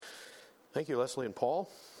Thank you, Leslie and Paul.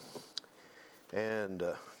 And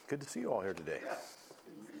good to see you all here today. Yeah,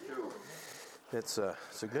 you too. It's a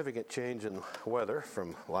significant change in weather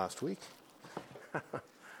from last week.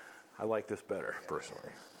 I like this better, personally.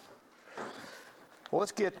 Well,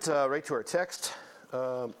 let's get right to our text.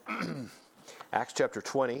 Acts chapter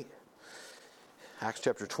 20. Acts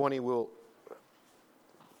chapter 20, we'll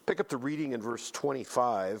pick up the reading in verse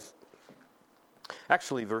 25.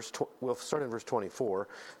 Actually, we'll start in verse 24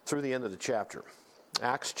 through the end of the chapter.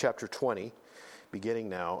 Acts chapter 20, beginning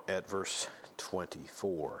now at verse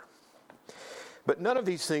 24. But none of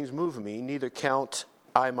these things move me, neither count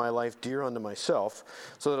I my life dear unto myself,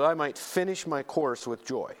 so that I might finish my course with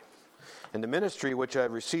joy, in the ministry which I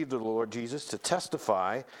have received of the Lord Jesus, to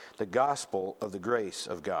testify the gospel of the grace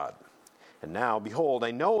of God. And now, behold, I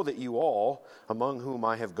know that you all, among whom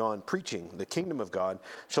I have gone preaching the kingdom of God,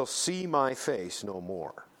 shall see my face no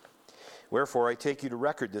more. Wherefore I take you to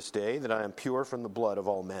record this day that I am pure from the blood of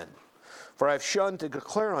all men. For I have shunned to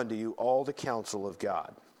declare unto you all the counsel of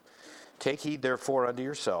God. Take heed therefore unto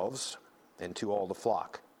yourselves, and to all the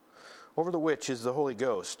flock, over the which is the Holy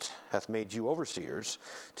Ghost hath made you overseers,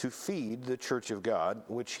 to feed the church of God,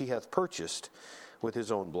 which he hath purchased with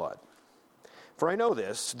his own blood. For I know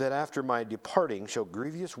this, that after my departing shall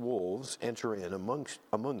grievous wolves enter in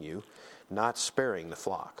among you, not sparing the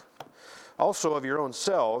flock. Also of your own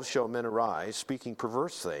selves shall men arise, speaking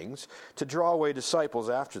perverse things, to draw away disciples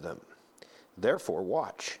after them. Therefore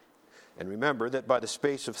watch, and remember that by the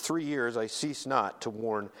space of 3 years I cease not to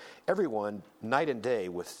warn everyone night and day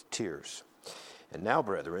with tears. And now,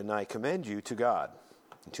 brethren, I commend you to God,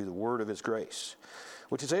 and to the word of his grace,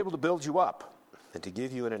 which is able to build you up, and to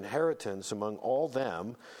give you an inheritance among all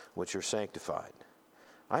them which are sanctified.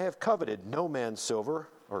 I have coveted no man's silver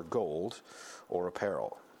or gold or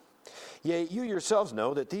apparel. Yea, you yourselves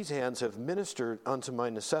know that these hands have ministered unto my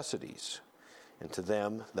necessities, and to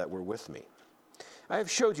them that were with me. I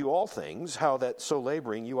have showed you all things, how that so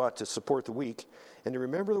laboring you ought to support the weak, and to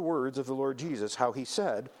remember the words of the Lord Jesus, how he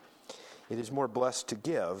said, it is more blessed to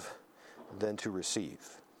give than to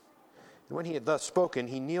receive. And when he had thus spoken,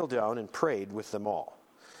 he kneeled down and prayed with them all.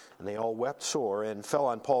 And they all wept sore, and fell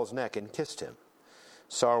on Paul's neck and kissed him,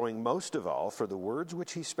 sorrowing most of all for the words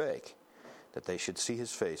which he spake, that they should see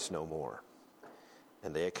his face no more.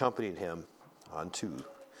 And they accompanied him unto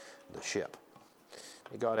the ship.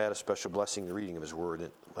 May God add a special blessing to the reading of his word,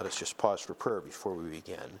 and let us just pause for prayer before we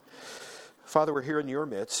begin. Father, we're here in your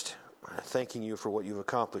midst, thanking you for what you've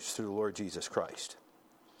accomplished through the Lord Jesus Christ.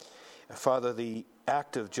 Father, the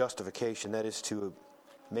act of justification, that is to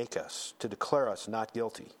make us, to declare us not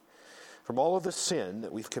guilty from all of the sin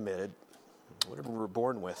that we've committed, whatever we were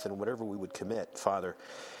born with and whatever we would commit, Father,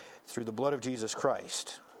 through the blood of Jesus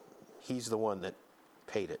Christ, he's the one that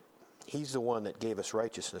paid it. He's the one that gave us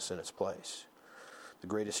righteousness in its place, the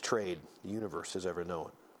greatest trade the universe has ever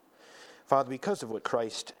known. Father, because of what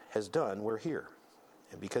Christ has done, we're here.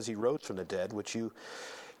 And because he rose from the dead, which you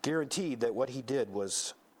guaranteed that what he did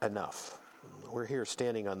was enough. We're here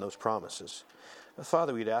standing on those promises.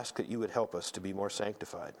 Father, we'd ask that you would help us to be more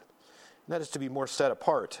sanctified. And that is to be more set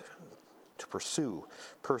apart, to pursue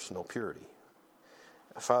personal purity.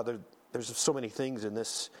 Father, there's so many things in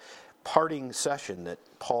this parting session that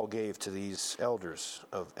Paul gave to these elders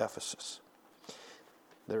of Ephesus.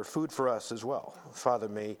 They're food for us as well. Father,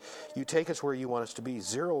 may you take us where you want us to be.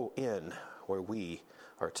 Zero in where we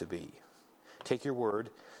are to be. Take your word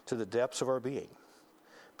to the depths of our being.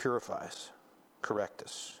 Purify us, correct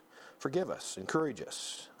us, forgive us, encourage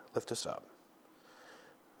us, lift us up.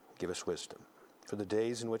 Give us wisdom for the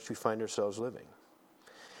days in which we find ourselves living.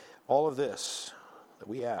 All of this that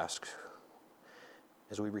we ask,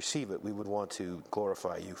 as we receive it, we would want to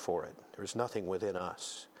glorify you for it. There is nothing within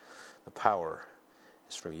us. The power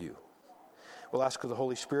is from you. We'll ask that the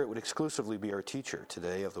Holy Spirit would exclusively be our teacher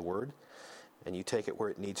today of the word, and you take it where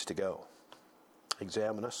it needs to go.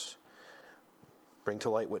 Examine us. Bring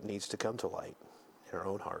to light what needs to come to light in our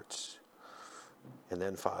own hearts. And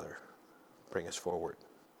then, Father, bring us forward,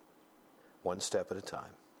 one step at a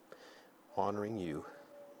time, honoring you.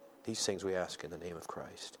 These things we ask in the name of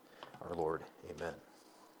Christ, our Lord. Amen.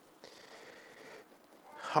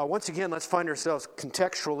 Once again, let's find ourselves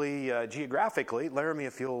contextually, geographically. Laramie,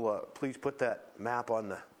 if you'll please put that map on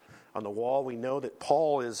the wall. We know that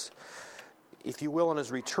Paul is, if you will, on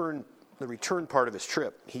his return, the return part of his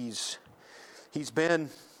trip. He's been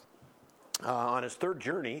on his third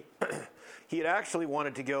journey. He had actually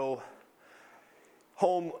wanted to go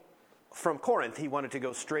home from Corinth. He wanted to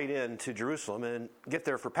go straight into Jerusalem and get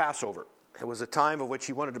there for Passover. It was a time of which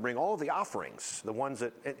he wanted to bring all of the offerings, the ones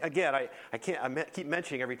that, again, I keep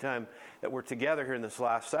mentioning every time that we're together here in this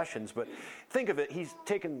last sessions, but think of it, he's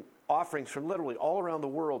taken offerings from literally all around the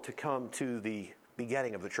world to come to the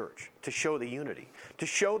beginning of the church, to show the unity, to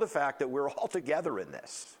show the fact that we're all together in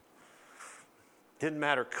this. Didn't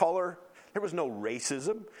matter color, there was no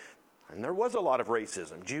racism, and there was a lot of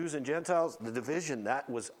racism. Jews and Gentiles, the division, that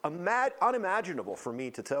was unimaginable for me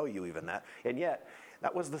to tell you even that, and yet,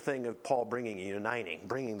 that was the thing of Paul uniting,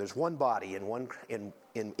 there's one body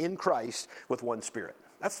in Christ with one Spirit.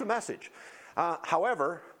 That's the message.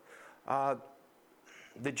 However,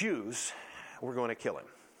 the Jews were going to kill him.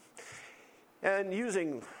 And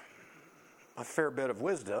using a fair bit of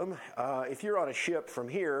wisdom, if you're on a ship from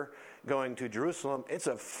here going to Jerusalem, it's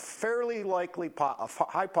a fairly likely,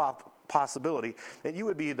 high possibility that you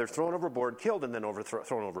would be either thrown overboard, killed, and then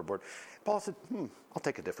thrown overboard. Paul said, I'll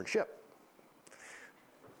take a different ship.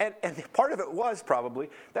 And part of it was probably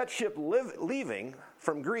that ship leaving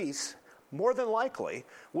from Greece, more than likely,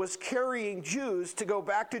 was carrying Jews to go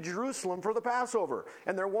back to Jerusalem for the Passover.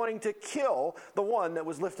 And they're wanting to kill the one that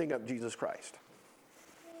was lifting up Jesus Christ.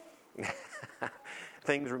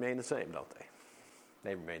 Things remain the same, don't they?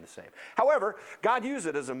 They remain the same. However, God used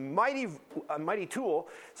it as a mighty tool,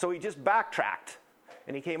 so he just backtracked.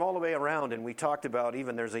 And he came all the way around, and we talked about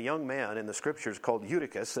even there's a young man in the scriptures called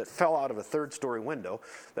Eutychus that fell out of a third-story window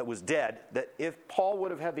that was dead, that if Paul would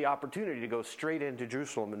have had the opportunity to go straight into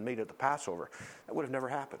Jerusalem and meet at the Passover, that would have never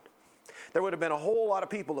happened. There would have been a whole lot of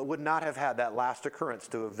people that would not have had that last occurrence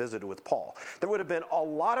to have visited with Paul. There would have been a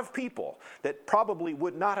lot of people that probably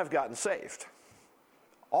would not have gotten saved.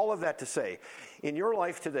 All of that to say, in your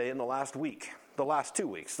life today, in the last week, the last 2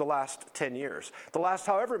 weeks, the last 10 years, the last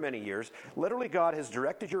however many years, literally God has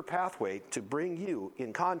directed your pathway to bring you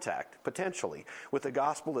in contact, potentially, with the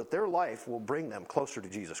gospel that their life will bring them closer to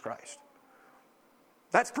Jesus Christ.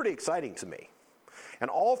 That's pretty exciting to me. And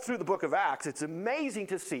all through the book of Acts, it's amazing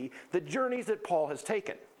to see the journeys that Paul has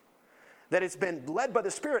taken. That it's been led by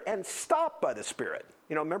the Spirit and stopped by the Spirit.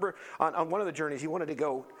 You know, remember on one of the journeys he wanted to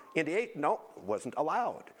go into Asia. No, wasn't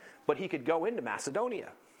allowed. But he could go into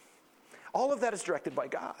Macedonia. All of that is directed by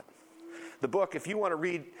God. The book, if you want to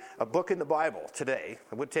read a book in the Bible today,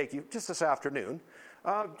 it would take you just this afternoon,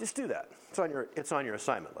 just do that. It's on your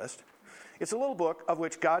assignment list. It's a little book of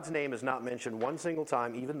which God's name is not mentioned one single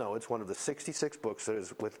time, even though it's one of the 66 books that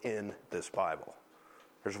is within this Bible.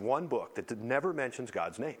 There's one book that never mentions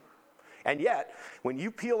God's name. And yet, when you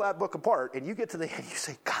peel that book apart and you get to the end, you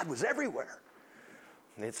say, God was everywhere.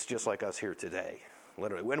 And it's just like us here today.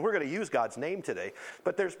 Literally. And we're going to use God's name today,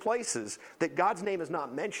 but there's places that God's name is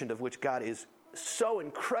not mentioned of which God is so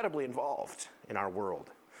incredibly involved in our world.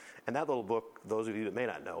 And that little book, those of you that may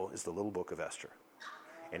not know, is the little book of Esther.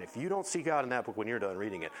 And if you don't see God in that book when you're done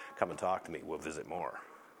reading it, come and talk to me. We'll visit more.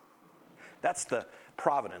 That's the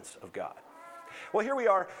providence of God. Well, here we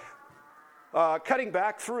are. Cutting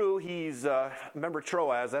back through, remember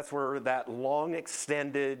Troas, that's where that long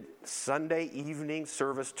extended Sunday evening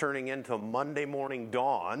service turning into Monday morning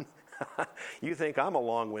dawn. You think I'm a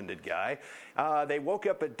long-winded guy. They woke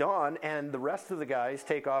up at dawn, and the rest of the guys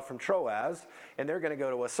take off from Troas, and they're going to go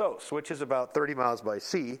to Assos, which is about 30 miles by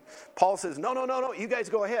sea. Paul says, no, you guys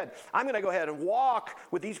go ahead. I'm going to go ahead and walk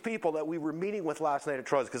with these people that we were meeting with last night at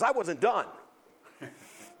Troas, because I wasn't done.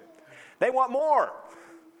 They want more.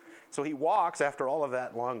 So he walks, after all of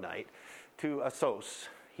that long night, to Assos.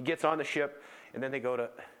 He gets on the ship, and then they go to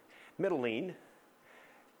Mytilene,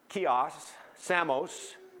 Chios,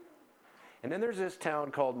 Samos, and then there's this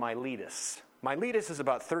town called Miletus. Miletus is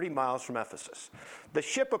about 30 miles from Ephesus. The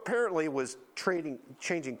ship apparently was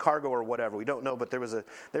changing cargo or whatever. We don't know, but there was a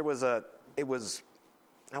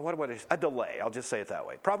delay. I'll just say it that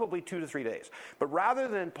way. Probably 2 to 3 days. But rather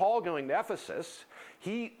than Paul going to Ephesus,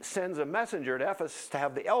 he sends a messenger to Ephesus to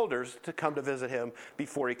have the elders to come to visit him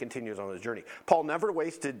before he continues on his journey. Paul never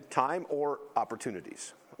wasted time or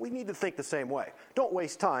opportunities. We need to think the same way. Don't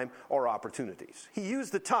waste time or opportunities. He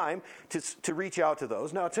used the time to reach out to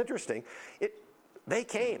those. Now, it's interesting. They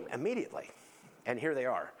came immediately, and here they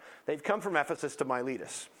are. They've come from Ephesus to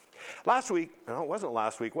Miletus. Last week, no, it wasn't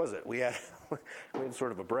last week, was it? We had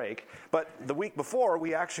sort of a break. But the week before,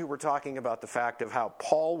 we actually were talking about the fact of how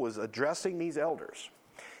Paul was addressing these elders.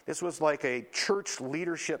 This was like a church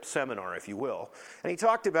leadership seminar, if you will. And he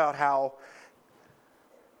talked about how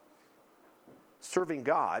serving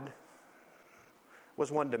God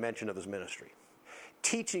was one dimension of his ministry.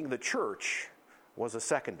 Teaching the church was a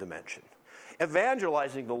second dimension.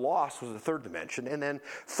 Evangelizing the lost was the third dimension. And then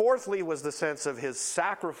fourthly was the sense of his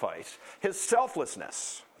sacrifice, his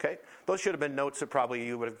selflessness. Okay? Those should have been notes that probably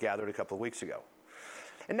you would have gathered a couple of weeks ago.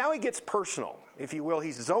 And now he gets personal, if you will.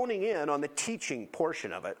 He's zoning in on the teaching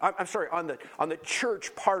portion of it. I'm sorry, on the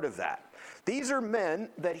church part of that. These are men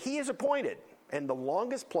that he has appointed. And the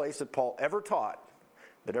longest place that Paul ever taught,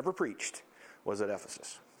 that ever preached, was at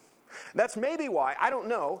Ephesus. That's maybe why, I don't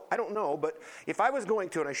know, but if I was going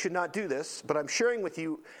to, and I should not do this, but I'm sharing with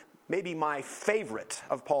you maybe my favorite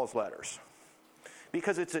of Paul's letters.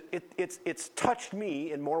 Because it's touched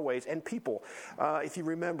me in more ways, and people. If you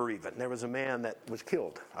remember even, there was a man that was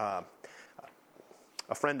killed, a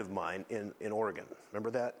friend of mine in Oregon. Remember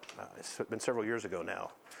that? It's been several years ago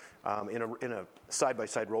now, in a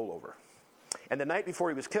side-by-side rollover. And the night before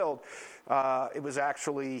he was killed, it was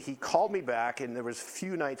actually, he called me back, and there was a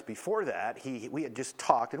few nights before that, we had just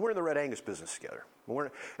talked, and we're in the Red Angus business together.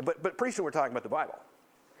 But pretty soon we're talking about the Bible.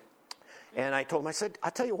 And I told him, I said, I'll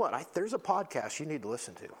tell you what, there's a podcast you need to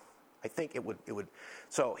listen to. I think it would.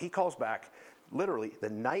 So he calls back literally the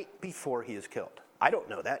night before he is killed. I don't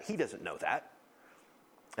know that. He doesn't know that.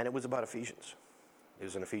 And it was about Ephesians. It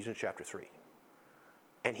was in Ephesians chapter 3.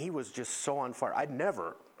 And he was just so on fire. I'd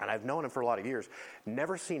never, and I've known him for a lot of years,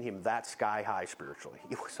 never seen him that sky high spiritually.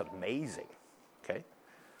 It was amazing. Okay?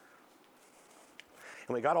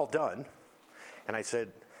 And we got all done, and I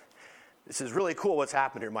said, this is really cool what's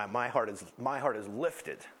happened here. My heart is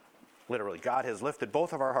lifted. Literally, God has lifted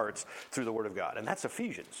both of our hearts through the Word of God. And that's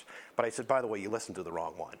Ephesians. But I said, by the way, you listened to the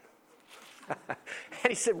wrong one. And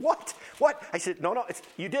he said, what? I said, no,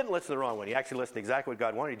 you didn't listen to the wrong one. You actually listened to exactly what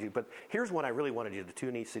God wanted you to do. But here's what I really wanted you to do.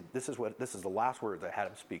 And he said, this is the last words I had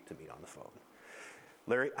him speak to me on the phone.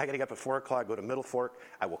 Larry, I got to get up at 4 o'clock, go to Middle Fork.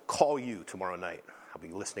 I will call you tomorrow night. I'll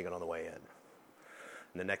be listening on the way in. And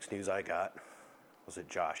the next news I got was that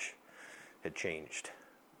Josh had changed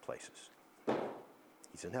places.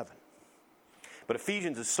 He's in heaven. But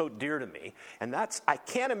Ephesians is so dear to me, and I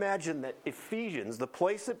can't imagine that Ephesians, the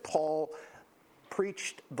place that Paul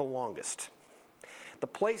preached the longest, the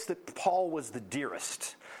place that Paul was the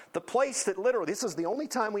dearest, the place that literally, this is the only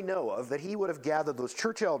time we know of that he would have gathered those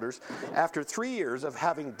church elders after 3 years of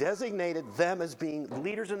having designated them as being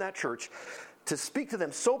leaders in that church to speak to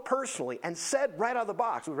them so personally and said right out of the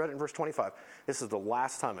box, we read it in verse 25, this is the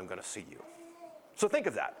last time I'm going to see you. So think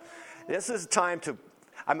of that. This is time to,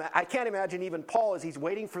 I can't imagine even Paul as he's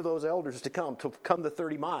waiting for those elders to come the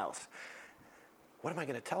 30 miles. What am I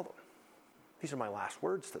going to tell them? These are my last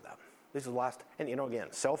words to them. This is the last, and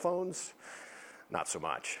again, cell phones, not so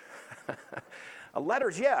much.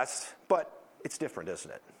 Letters, yes, but it's different,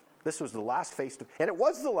 isn't it? This was the last and it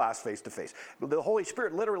was the last face-to-face. The Holy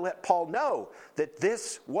Spirit literally let Paul know that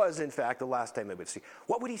this was, in fact, the last time they would see.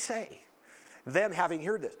 What would he say? Them having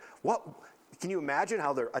heard this. Can you imagine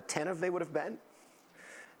how attentive they would have been?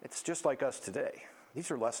 It's just like us today.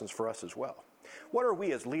 These are lessons for us as well. What are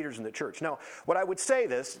we as leaders in the church? Now, what I would say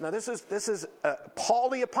this is Paul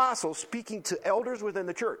the Apostle speaking to elders within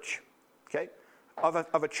the church, okay, of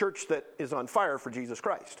a church that is on fire for Jesus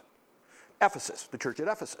Christ. Ephesus, the church at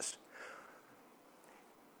Ephesus.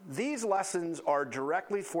 These lessons are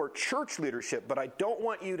directly for church leadership, but I don't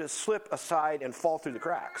want you to slip aside and fall through the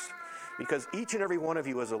cracks, because each and every one of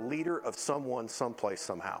you is a leader of someone, someplace,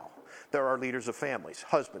 somehow. There are leaders of families.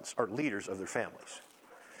 Husbands are leaders of their families.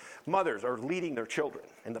 Mothers are leading their children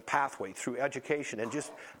in the pathway through education and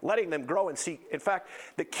just letting them grow and see. In fact,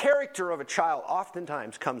 the character of a child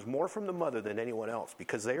oftentimes comes more from the mother than anyone else,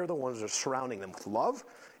 because they are the ones that are surrounding them with love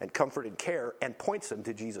and comfort and care and points them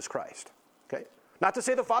to Jesus Christ. Okay? Not to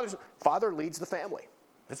say the father leads the family.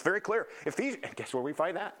 It's very clear. Ephesians, guess where we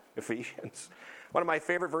find that? Ephesians. One of my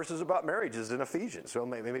favorite verses about marriage is in Ephesians, so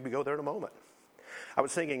maybe go there in a moment. I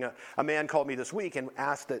was thinking, a man called me this week and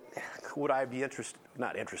asked that, would I be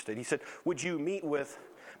not interested. He said, would you meet with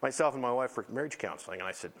myself and my wife for marriage counseling? And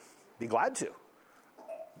I said, be glad to.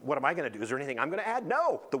 What am I going to do? Is there anything I'm going to add?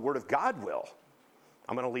 No, the Word of God will.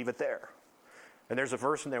 I'm going to leave it there. And there's a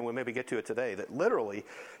verse in there, we'll maybe get to it today, that literally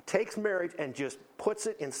takes marriage and just puts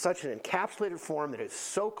it in such an encapsulated form that is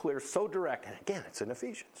so clear, so direct. And again, it's in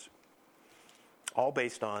Ephesians. All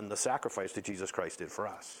based on the sacrifice that Jesus Christ did for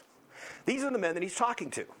us. These are the men that he's talking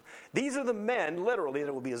to. These are the men, literally,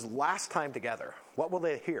 that will be his last time together. What will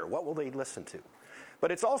they hear? What will they listen to?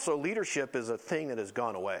 But it's also, leadership is a thing that has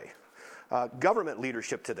gone away. Government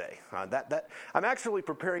leadership today. I'm actually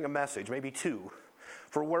preparing a message, maybe two,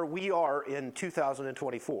 for where we are in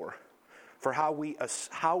 2024, for how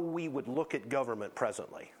we would look at government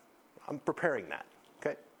presently. I'm preparing that,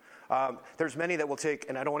 okay? There's many that will take,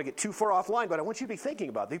 and I don't want to get too far offline, but I want you to be thinking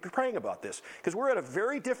about this, be praying about this, because we're at a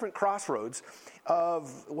very different crossroads of,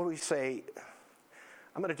 what do we say,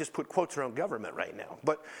 I'm going to just put quotes around government right now.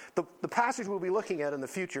 But the passage we'll be looking at in the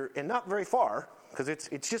future, and not very far, because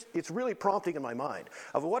it's really prompting in my mind,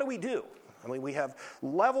 of what do we do? I mean, we have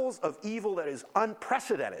levels of evil that is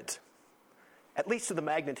unprecedented, at least to the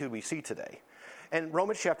magnitude we see today. And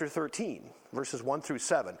Romans chapter 13, verses 1 through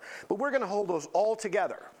 7. But we're going to hold those all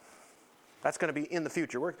together. That's going to be in the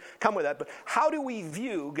future. Come with that. But how do we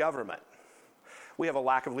view government? We have a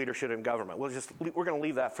lack of leadership in government. We're going to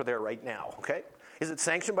leave that for there right now, okay? Is it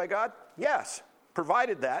sanctioned by God? Yes,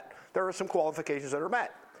 provided that there are some qualifications that are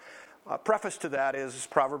met. Preface to that is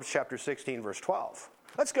Proverbs chapter 16, verse 12.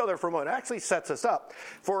 Let's go there for a moment. It actually sets us up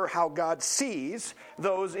for how God sees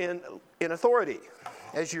those in authority.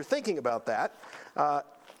 As you're thinking about that,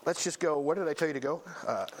 let's just go, where did I tell you to go?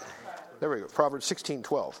 There we go, Proverbs 16,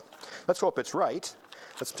 12. Let's hope it's right.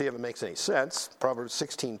 Let's see if it makes any sense. Proverbs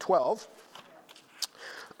 16, 12.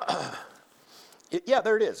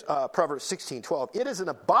 There it is. Proverbs 16:12. It is an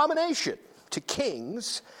abomination to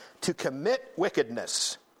kings to commit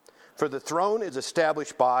wickedness, for the throne is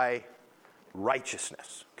established by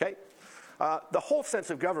righteousness. Okay? The whole sense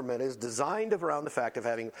of government is designed around the fact of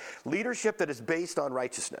having leadership that is based on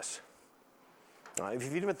righteousness. If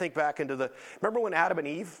you even think back into remember when Adam and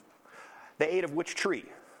Eve, they ate of which tree?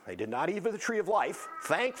 They did not eat of the tree of life,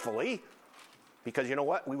 thankfully, because you know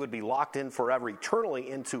what? We would be locked in forever, eternally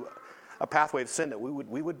into a pathway of sin that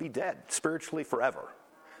we would be dead spiritually forever.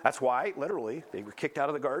 That's why, literally, they were kicked out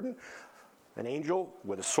of the garden. An angel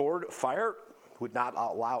with a sword of fire would not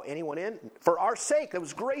allow anyone in. For our sake, there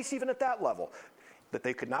was grace even at that level, that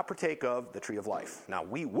they could not partake of the tree of life. Now,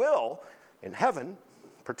 we will, in heaven,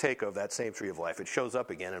 partake of that same tree of life. It shows up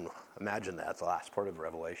again, and imagine that, the last part of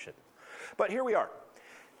Revelation. But here we are.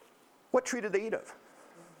 What tree did they eat of?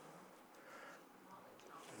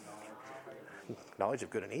 Knowledge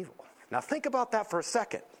of good and evil. Now think about that for a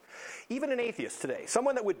second. Even an atheist today,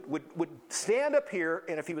 someone that would stand up here,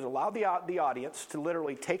 and if he was allowed the audience to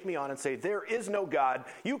literally take me on and say, there is no God,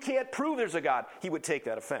 you can't prove there's a God, he would take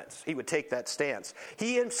that offense. He would take that stance.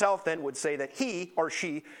 He himself then would say that he or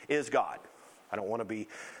she is God. I don't want to be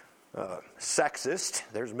sexist.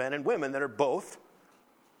 There's men and women that are both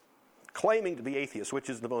claiming to be atheists, which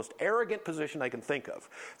is the most arrogant position I can think of.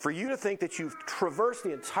 For you to think that you've traversed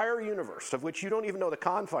the entire universe, of which you don't even know the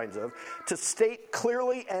confines of, to state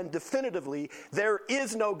clearly and definitively, there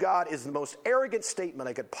is no God, is the most arrogant statement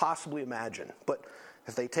I could possibly imagine. But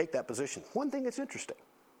if they take that position, one thing that's interesting,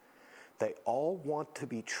 they all want to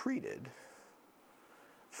be treated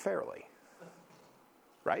fairly.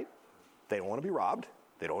 Right? They don't want to be robbed.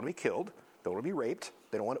 They don't want to be killed. They don't want to be raped.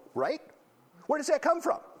 They don't want to, right? Where does that come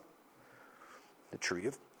from? The tree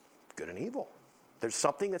of good and evil. There's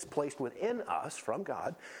something that's placed within us from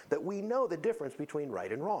God that we know the difference between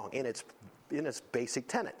right and wrong in its basic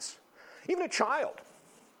tenets. Even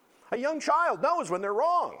a young child knows when they're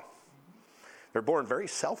wrong. They're born very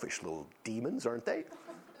selfish little demons, aren't they?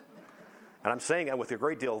 And I'm saying that with a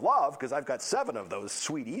great deal of love because I've got 7 of those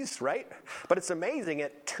sweeties, right? But it's amazing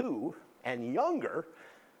at 2 and younger,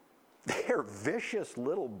 they're vicious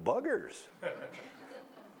little buggers.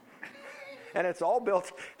 And it's all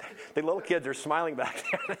built, the little kids are smiling back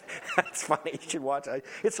there. That's funny, you should watch it.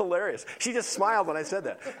 It's hilarious. She just smiled when I said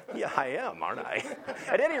that. Yeah, I am, aren't I?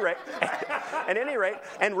 At any rate,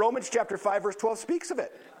 and Romans chapter 5, verse 12 speaks of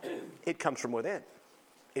it. It comes from within.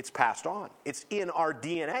 It's passed on. It's in our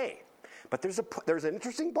DNA. But there's an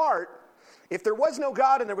interesting part. If there was no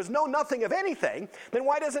God and there was no nothing of anything, then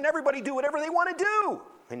why doesn't everybody do whatever they want to do?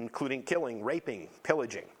 Including killing, raping,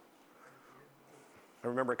 pillaging. I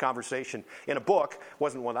remember a conversation in a book,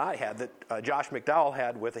 wasn't one I had, that Josh McDowell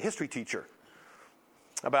had with a history teacher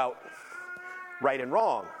about right and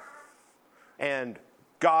wrong and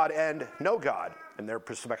God and no God. And their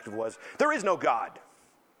perspective was, there is no God.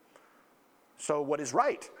 So what is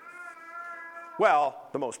right? Well,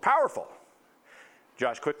 the most powerful.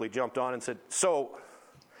 Josh quickly jumped on and said, so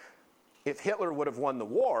if Hitler would have won the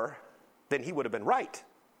war, then he would have been right.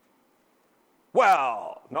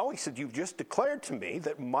 Well, no, he said, you've just declared to me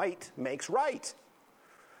that might makes right.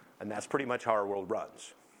 And that's pretty much how our world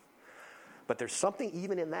runs. But there's something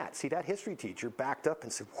even in that. See, that history teacher backed up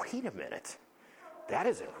and said, wait a minute, that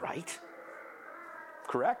isn't right.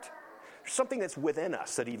 Correct? There's something that's within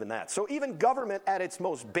us that even that. So even government at its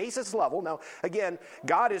most basest level, now, again,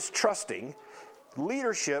 God is trusting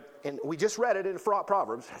leadership, and we just read it in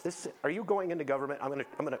Proverbs. Are you going into government? I'm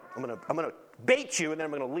gonna bait you, and then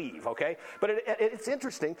I'm gonna leave. Okay, but it's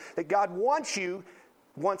interesting that God wants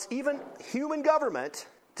even human government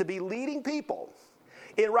to be leading people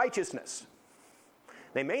in righteousness.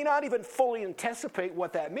 They may not even fully anticipate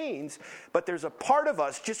what that means, but there's a part of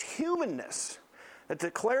us, just humanness, It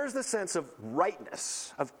declares the sense of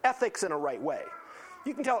rightness, of ethics in a right way.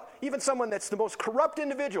 You can tell even someone that's the most corrupt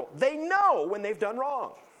individual, they know when they've done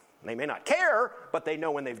wrong. They may not care, but they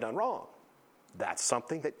know when they've done wrong. That's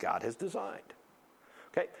something that God has designed.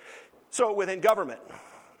 Okay? So within government,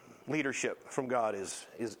 leadership from God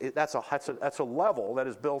that's a level that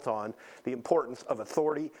is built on the importance of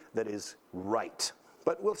authority that is right.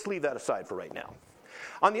 But let's leave that aside for right now.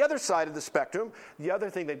 On the other side of the spectrum, the other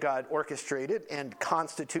thing that God orchestrated and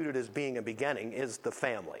constituted as being a beginning is the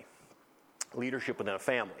family. Leadership within a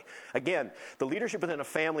family. Again, the leadership within a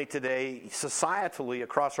family today, societally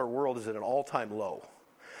across our world, is at an all-time low.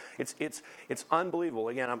 It's unbelievable.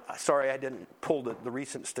 Again, I'm sorry I didn't pull the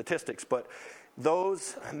recent statistics, but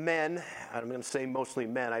those men, I'm going to say mostly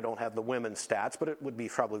men, I don't have the women's stats, but it would be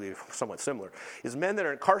probably somewhat similar, is men that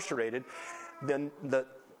are incarcerated, then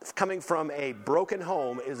coming from a broken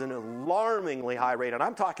home is an alarmingly high rate, and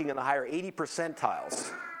I'm talking in the higher 80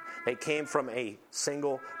 percentiles. They came from a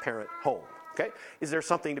single-parent home. Okay? Is there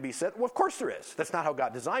something to be said? Well, of course there is. That's not how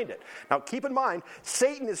God designed it. Now, keep in mind,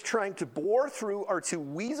 Satan is trying to bore through or to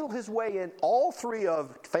weasel his way in all three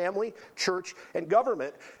of family, church, and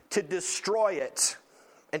government to destroy it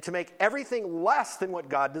and to make everything less than what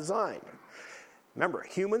God designed. Remember,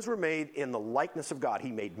 humans were made in the likeness of God.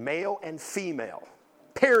 He made male and female.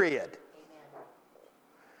 Period. Amen.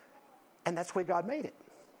 And that's the way God made it.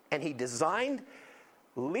 And he designed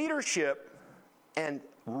leadership and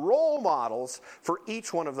role models for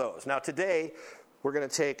each one of those. Now today, we're going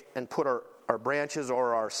to take and put our branches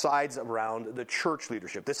or our sides around the church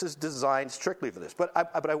leadership. This is designed strictly for this. But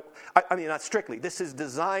I mean, not strictly. This is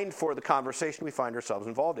designed for the conversation we find ourselves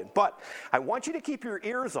involved in. But I want you to keep your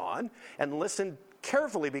ears on and listen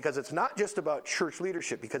carefully, because it's not just about church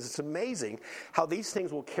leadership, because it's amazing how these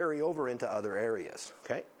things will carry over into other areas.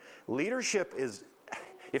 Okay? Leadership is,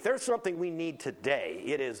 if there's something we need today,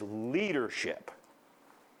 it is leadership.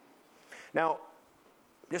 Now,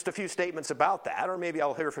 just a few statements about that, or maybe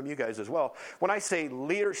I'll hear from you guys as well. When I say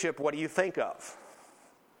leadership, what do you think of?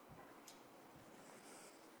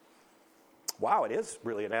 Wow, it is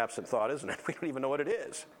really an absent thought, isn't it? We don't even know what it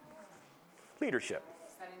is. Leadership.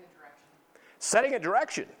 Setting a direction. Setting a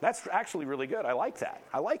direction. That's actually really good. I like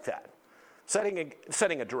that.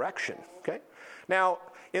 Setting a direction. Okay? Now,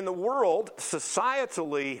 in the world,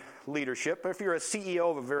 societally leadership, if you're a CEO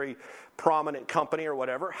of a very prominent company or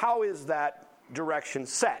whatever, how is that direction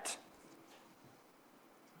set?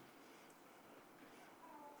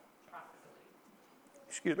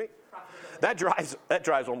 Excuse me? That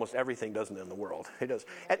drives almost everything, doesn't it, in the world? It does.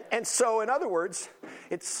 And so, in other words,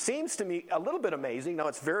 it seems to me a little bit amazing. Now,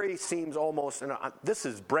 seems almost, and this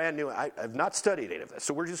is brand new. I've not studied any of this.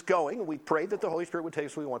 So we're just going, and we pray that the Holy Spirit would take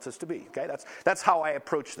us where he wants us to be. Okay? That's how I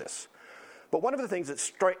approach this. But one of the things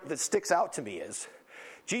that sticks out to me is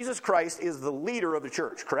Jesus Christ is the leader of the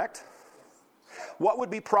church, correct? What would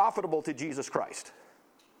be profitable to Jesus Christ?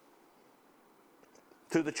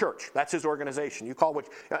 To the church. That's his organization. You call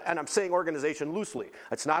and I'm saying organization loosely.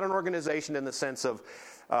 It's not an organization in the sense of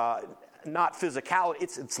not physicality.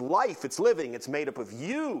 It's life, it's living, it's made up of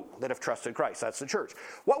you that have trusted Christ. That's the church.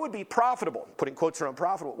 What would be profitable? Putting quotes around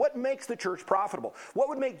profitable. What makes the church profitable? What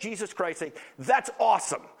would make Jesus Christ say, that's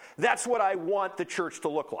awesome. That's what I want the church to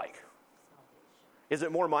look like. Is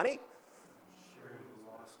it more money?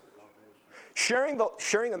 Sharing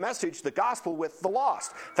the message, the gospel, with the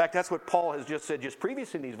lost. In fact, that's what Paul has just said just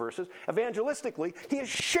previously in these verses. Evangelistically, he has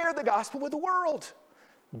shared the gospel with the world.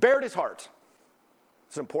 Bared his heart.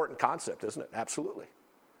 It's an important concept, isn't it? Absolutely.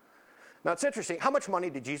 Now, it's interesting. How much money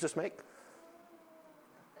did Jesus make?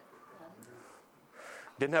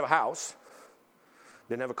 Didn't have a house.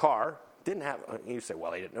 Didn't have a car. You say,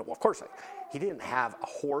 well, he didn't know. Well, of course, he didn't have a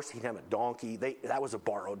horse. He didn't have a donkey. That was a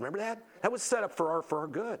borrowed. Remember that? That was set up for our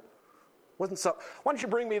good. Wasn't so. Why don't you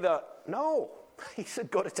bring me No. He said,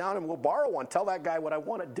 go to town and we'll borrow one. Tell that guy what I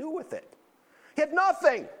want to do with it. He had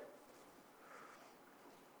nothing.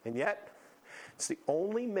 And yet, it's the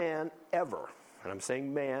only man ever, and I'm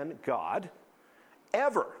saying man, God,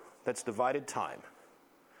 ever, that's divided time.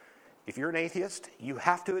 If you're an atheist, you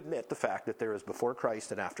have to admit the fact that there is before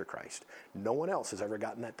Christ and after Christ. No one else has ever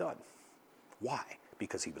gotten that done. Why?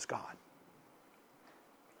 Because he was God.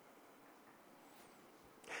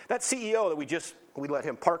 That CEO that we let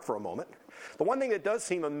him park for a moment, the one thing that does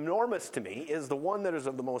seem enormous to me is the one that is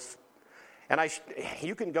of the most, and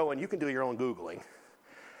you can go and you can do your own Googling,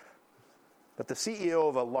 but the CEO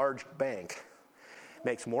of a large bank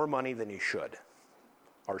makes more money than he should,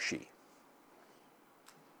 or she.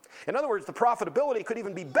 In other words, the profitability could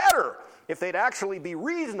even be better if they'd actually be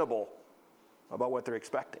reasonable about what they're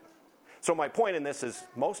expecting. So my point in this is,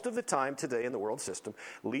 most of the time today in the world system,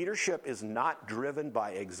 leadership is not driven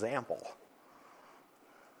by example.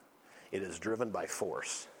 It is driven by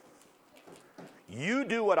force. You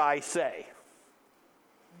do what I say.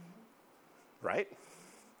 Right?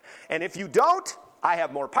 And if you don't, I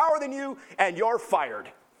have more power than you, and you're fired.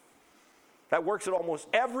 That works at almost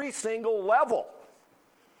every single level.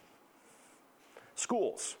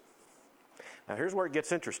 Schools. Now here's where it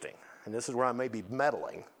gets interesting, and this is where I may be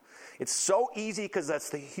meddling. It's so easy because that's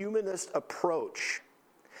the humanist approach.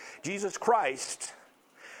 Jesus Christ,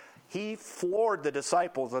 he floored the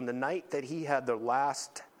disciples on the night that he had their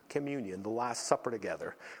last communion, the Last Supper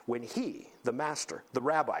together, when he, the master, the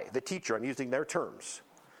rabbi, the teacher, I'm using their terms,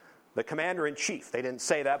 the commander-in-chief, they didn't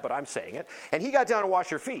say that, but I'm saying it, and he got down to wash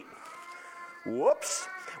their feet. Whoops.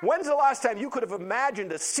 When's the last time you could have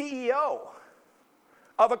imagined a CEO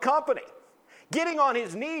of a company getting on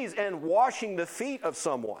his knees and washing the feet of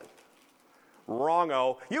someone?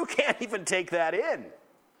 Wrong-o. You can't even take that in.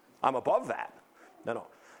 I'm above that. No.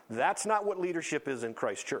 That's not what leadership is in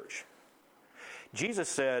Christ Church. Jesus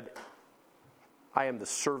said, I am the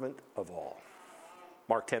servant of all.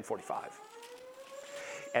 Mark 10:45.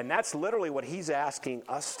 And that's literally what he's asking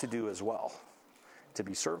us to do as well, to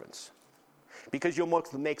be servants. Because you'll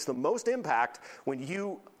make the most impact when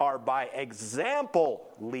you are by example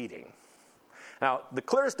leading. Now, the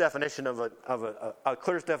clearest definition of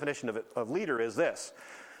of leader is this: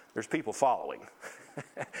 there's people following.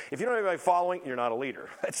 If you don't have anybody following, you're not a leader.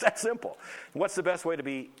 It's that simple. What's the best way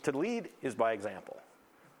to lead is by example.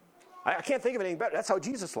 I can't think of anything better. That's how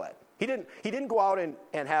Jesus led. He didn't go out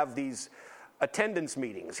and have these attendance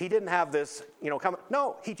meetings. He didn't have this, come.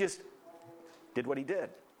 No, he just did what he did.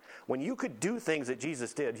 When you could do things that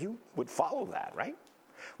Jesus did, you would follow that, right?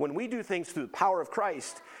 When we do things through the power of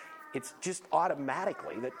Christ, it's just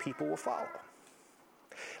automatically that people will follow.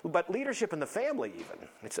 But leadership in the family even,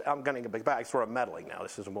 I'm going to get back, it's where I'm meddling now.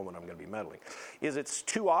 This is a moment I'm going to be meddling. It's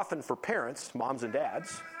too often for parents, moms and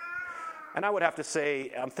dads, and I would have to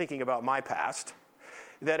say, I'm thinking about my past,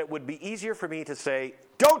 that it would be easier for me to say,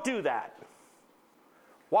 don't do that.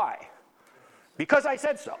 Why? Because I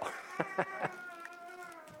said so.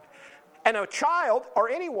 And a child, or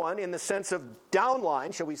anyone in the sense of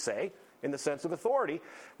downline, shall we say, in the sense of authority,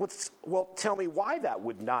 well, tell me why that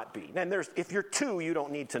would not be. And if you're 2, you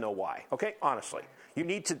don't need to know why. Okay, honestly,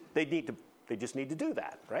 they just need to do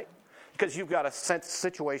that, right? Because you've got a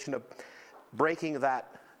situation of breaking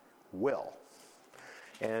that will.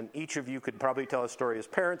 And each of you could probably tell a story as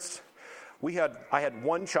parents. I had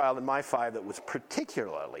one child in my 5 that was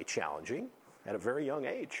particularly challenging at a very young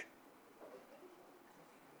age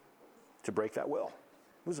to break that will.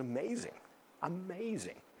 It was amazing.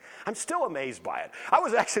 Amazing. I'm still amazed by it. I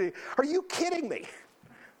was actually, are you kidding me?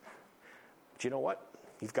 But you know what?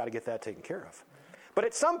 You've got to get that taken care of. But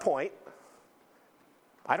at some point,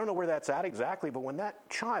 I don't know where that's at exactly, but when that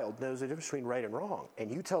child knows the difference between right and wrong,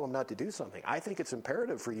 and you tell them not to do something, I think it's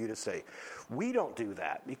imperative for you to say, we don't do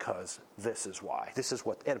that because this is why. This is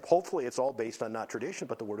what, and hopefully it's all based on not tradition,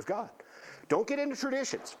 but the Word of God. Don't get into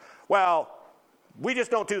traditions. Well, we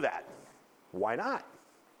just don't do that. Why not?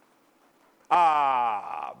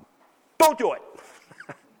 Don't do it.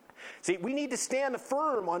 See, we need to stand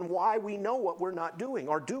firm on why we know what we're not doing,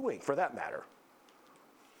 or doing, for that matter.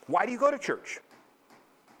 Why do you go to church?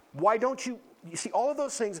 Why don't you see, all of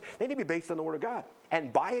those things, they need to be based on the Word of God,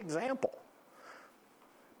 and by example.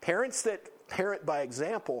 Parents that parent by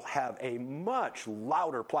example have a much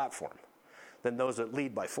louder platform than those that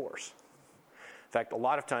lead by force. In fact, a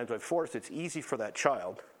lot of times by force, it's easy for that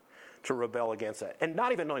child to rebel against that, and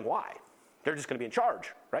not even knowing why. They're just going to be in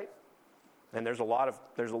charge, right? And there's a lot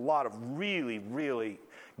of really, really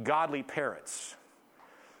godly parents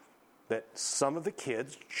that some of the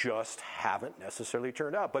kids just haven't necessarily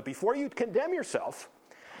turned out. But before you condemn yourself,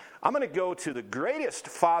 I'm going to go to the greatest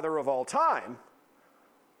father of all time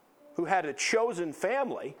who had a chosen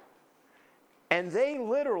family, and they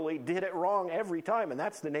literally did it wrong every time, and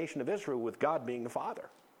that's the nation of Israel, with God being the father.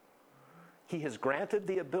 He has granted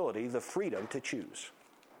the ability, the freedom to choose.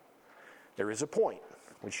 There is a point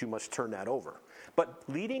which you must turn that over. But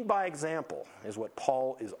leading by example is what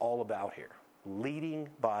Paul is all about here. Leading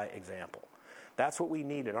by example. That's what we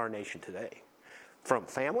need in our nation today. From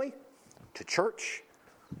family to church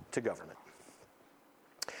to government.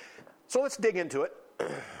 So let's dig into it.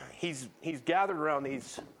 He's gathered around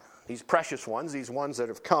these precious ones, these ones that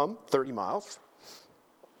have come 30 miles.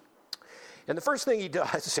 And the first thing he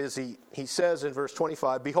does is he says in verse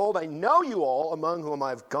 25, "Behold, I know you all among whom I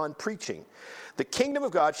have gone preaching. The kingdom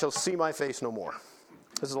of God shall see my face no more."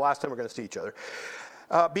 This is the last time we're going to see each other.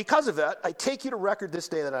 Because of that, I take you to record this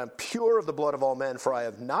day that I am pure of the blood of all men, for I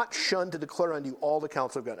have not shunned to declare unto you all the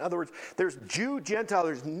counsel of God. In other words, there's Jew, Gentile,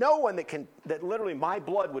 there's no one that literally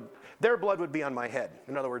their blood would be on my head.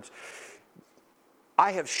 In other words,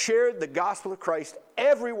 I have shared the gospel of Christ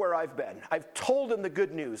everywhere I've been. I've told them the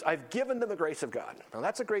good news. I've given them the grace of God. Now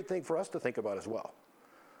that's a great thing for us to think about as well.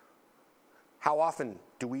 How often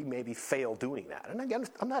do we maybe fail doing that? And again,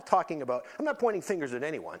 I'm not pointing fingers at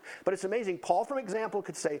anyone, but it's amazing. Paul, for example,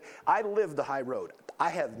 could say, I live the high road.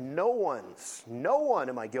 I have no one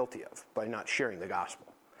am I guilty of by not sharing the gospel.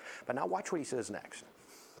 But now watch what he says next.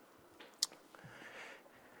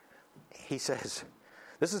 He says,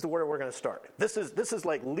 this is where we're going to start. This is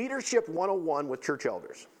like leadership 101 with church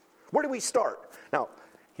elders. Where do we start? Now,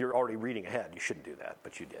 you're already reading ahead. You shouldn't do that,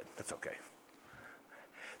 but you did. That's okay.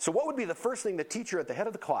 So what would be the first thing the teacher at the head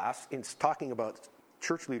of the class in talking about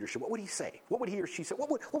church leadership, what would he say? What would he or she say? What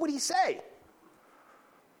would he say?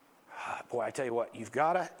 Boy, I tell you what, you've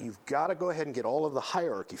got to go ahead and get all of the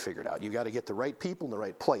hierarchy figured out. You've got to get the right people in the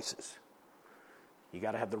right places. You've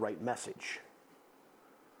got to have the right message.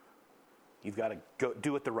 You've got to go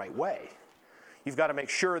do it the right way. You've got to make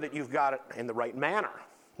sure that you've got it in the right manner.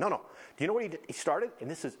 No. Do you know what he did? He started? And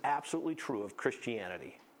this is absolutely true of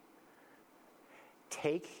Christianity.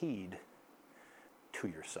 Take heed to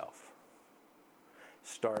yourself.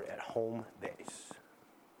 Start at home base.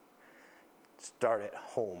 Start at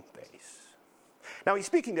home base. Now, he's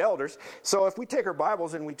speaking to elders, so if we take our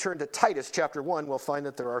Bibles and we turn to Titus chapter 1, we'll find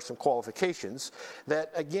that there are some qualifications that,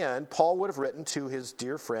 again, Paul would have written to his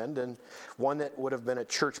dear friend, and one that would have been a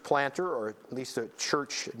church planter or at least a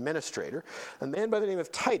church administrator, a man by the name of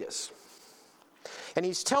Titus. And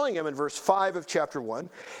he's telling him in verse 5 of chapter 1,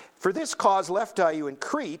 For this cause left I you in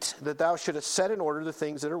Crete, that thou shouldest set in order the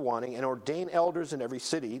things that are wanting, and ordain elders in every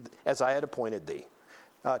city, as I had appointed thee.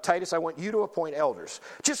 Titus, I want you to appoint elders,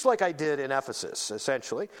 just like I did in Ephesus,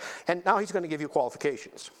 essentially. And now he's going to give you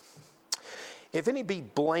qualifications. If any be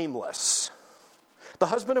blameless, the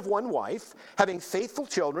husband of one wife, having faithful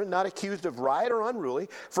children, not accused of riot or unruly,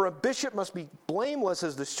 for a bishop must be blameless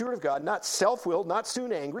as the steward of God, not self-willed, not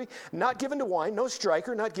soon angry, not given to wine, no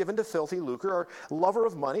striker, not given to filthy lucre, or lover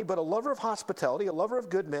of money, but a lover of hospitality, a lover of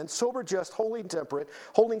good men, sober, just, holy, and temperate,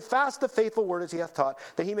 holding fast the faithful word as he hath taught,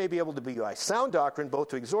 that he may be able to be by sound doctrine, both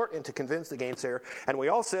to exhort and to convince the gainsayer. And we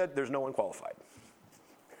all said there's no one qualified.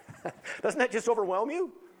 Doesn't that just overwhelm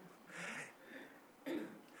you?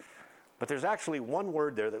 But there's actually one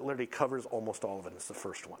word there that literally covers almost all of it. It's the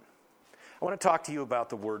first one. I want to talk to you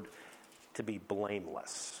about the word to be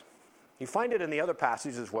blameless. You find it in the other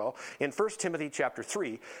passages as well. In 1 Timothy chapter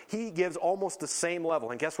 3, he gives almost the same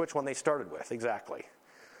level. And guess which one they started with? Exactly.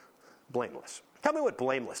 Blameless. Tell me what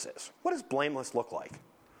blameless is. What does blameless look like?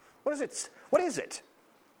 What is it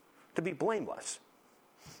to be blameless?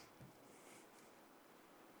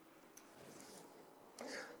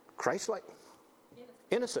 Christ-like.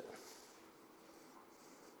 Innocent.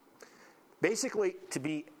 Basically, to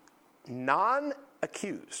be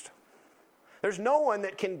non-accused. There's no one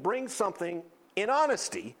that can bring something in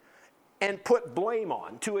honesty and put blame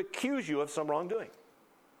on to accuse you of some wrongdoing.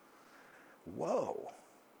 Whoa.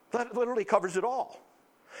 That literally covers it all.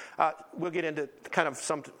 We'll get into kind of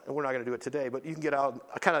some, we're not going to do it today, but you can get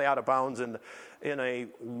out kind of out of bounds in a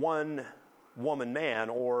one-woman man,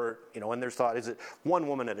 or, and there's thought, is it one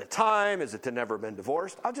woman at a time? Is it to never been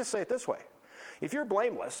divorced? I'll just say it this way. If you're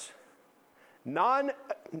blameless,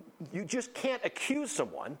 you just can't accuse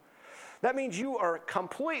someone, that means you are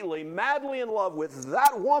completely, madly in love with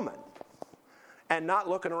that woman and not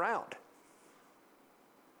looking around.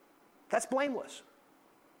 That's blameless.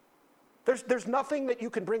 There's nothing that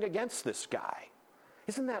you can bring against this guy.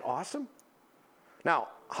 Isn't that awesome? Now,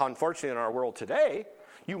 unfortunately in our world today,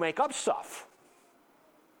 you make up stuff.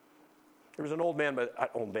 There was an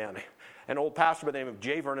an old pastor by the name of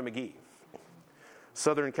J. Vernon McGee.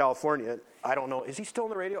 Southern California. I don't know. Is he still on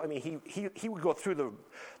the radio? I mean, he would go through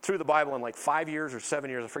the Bible in like 5 years or 7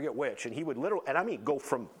 years, I forget which, and he would literally, go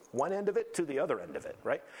from one end of it to the other end of it,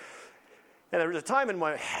 right? And there was a time in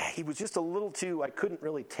my, he was just a little too, I couldn't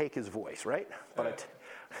really take his voice, right? But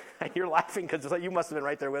you're laughing because you must have been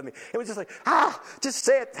right there with me. It was just like, just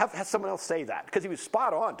say it, have someone else say that, because he was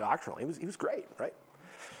spot on doctrinally. He was great, right?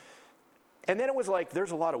 And then it was like,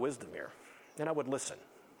 there's a lot of wisdom here, and I would listen.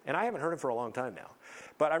 And I haven't heard him for a long time now.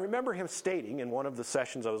 But I remember him stating in one of the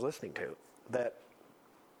sessions I was listening to that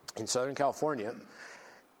in Southern California,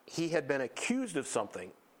 he had been accused of something.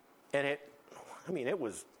 And it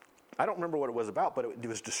was, I don't remember what it was about, but it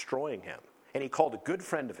was destroying him. And he called a good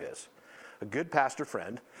friend of his, a good pastor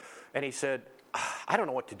friend, and he said, I don't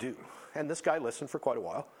know what to do. And this guy listened for quite a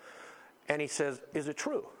while. And he says, is it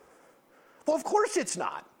true? Well, of course it's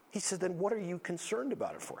not. He said, then what are you concerned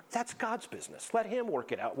about it for? That's God's business. Let him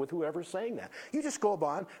work it out with whoever's saying that. You just go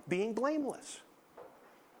on being blameless.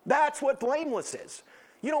 That's what blameless is.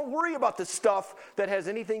 You don't worry about the stuff that has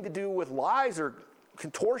anything to do with lies or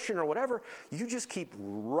contortion or whatever. You just keep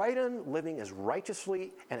right on living as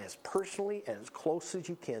righteously and as personally and as close as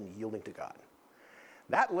you can, yielding to God.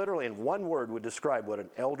 That literally in one word would describe what an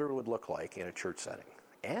elder would look like in a church setting.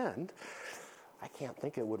 And I can't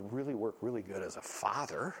think it would really work really good as a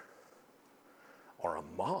father or a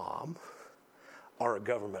mom or a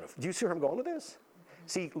government. Do you see where I'm going with this?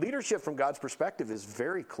 See, leadership from God's perspective is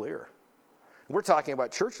very clear. We're talking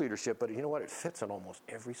about church leadership, but you know what? It fits in almost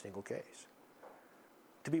every single case.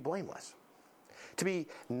 To be blameless. To be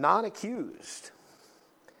non-accused.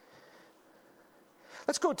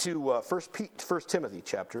 Let's go to 1 Timothy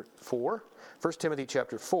chapter 4. 1 Timothy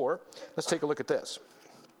chapter 4. Let's take a look at this.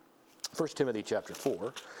 1 Timothy chapter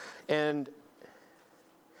 4 and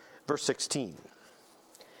verse 16.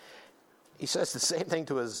 He says the same thing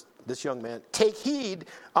to this young man. Take heed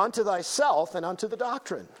unto thyself and unto the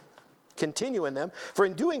doctrine. Continue in them, for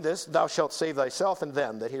in doing this thou shalt save thyself and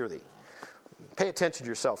them that hear thee. Pay attention to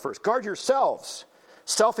yourself first. Guard yourselves.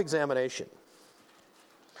 Self-examination.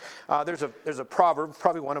 There's a proverb,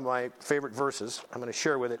 probably one of my favorite verses. I'm going to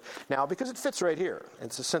share with it now because it fits right here.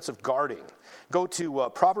 It's a sense of guarding. Go to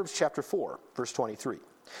Proverbs chapter 4, verse 23.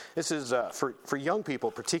 This is for young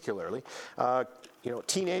people particularly.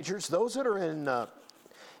 Teenagers, those that are in,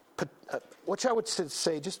 which I would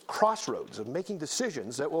say just crossroads of making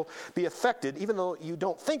decisions that will be affected, even though you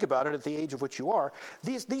don't think about it at the age of which you are.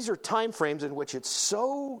 These are time frames in which it's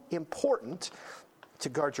so important to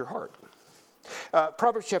guard your heart.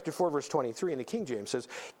 Proverbs chapter 4, verse 23 in the King James says,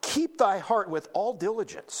 keep thy heart with all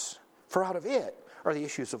diligence, for out of it are the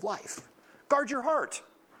issues of life. Guard your heart.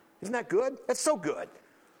 Isn't that good? That's so good.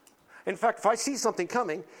 In fact, if I see something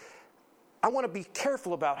coming, I want to be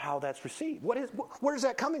careful about how that's received. Where's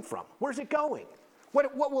that coming from? Where's it going?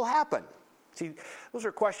 What will happen? See, those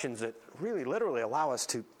are questions that really literally allow us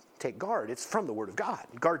to take guard. It's from the Word of God.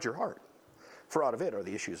 Guard your heart, for out of it are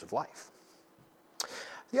the issues of life.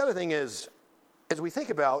 The other thing is, as we think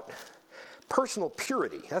about personal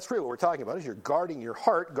purity, that's really what we're talking about, is you're guarding your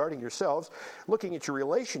heart, guarding yourselves, looking at your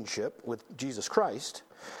relationship with Jesus Christ.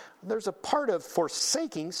 There's a part of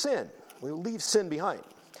forsaking sin. We leave sin behind.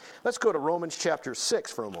 Let's go to Romans chapter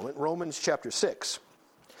 6 for a moment. Romans chapter 6.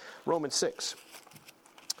 Romans 6.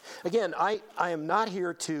 Again, I am not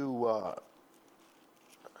here to, what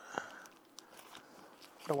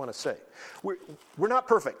do I want to say? We're not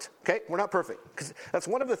perfect, okay? We're not perfect. Because that's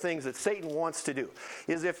one of the things that Satan wants to do,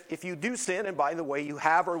 is if you do sin, and by the way, you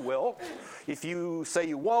have or will, if you say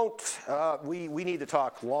you won't, we need to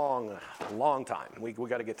talk long time. We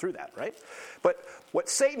got to get through that, right? But what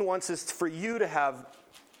Satan wants is for you to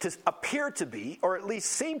appear to be, or at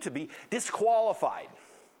least seem to be, disqualified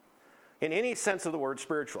in any sense of the word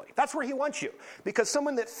spiritually. That's where he wants you. Because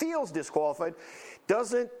someone that feels disqualified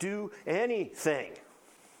doesn't do anything.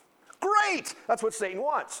 Great! That's what Satan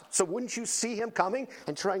wants. So wouldn't you see him coming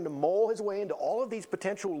and trying to mole his way into all of these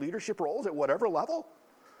potential leadership roles at whatever level?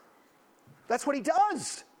 That's what he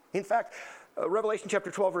does. In fact, Revelation chapter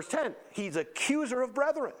 12, verse 10, he's accuser of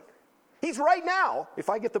brethren. He's right now, if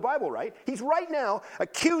I get the Bible right, he's right now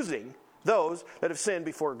accusing those that have sinned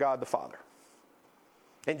before God the Father.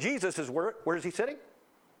 And Jesus is where is he sitting?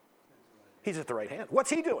 He's at the right hand.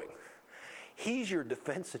 What's he doing? He's your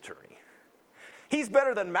defense attorney. He's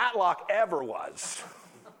better than Matlock ever was.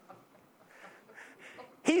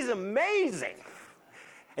 He's amazing.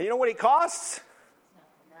 And you know what he costs?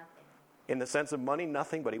 Nothing. In the sense of money,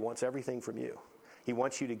 nothing, but he wants everything from you. He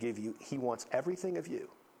wants everything of you.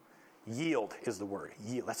 Yield is the word.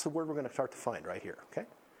 Yield. That's the word we're going to start to find right here, okay?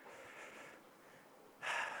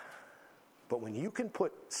 But when you can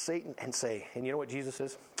put Satan and say, and you know what Jesus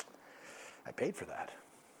says? I paid for that.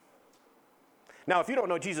 Now, if you don't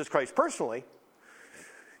know Jesus Christ personally,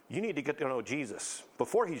 you need to get to know Jesus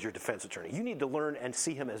before he's your defense attorney. You need to learn and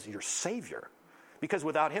see him as your Savior. Because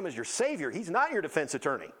without him as your Savior, he's not your defense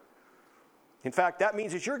attorney. In fact, that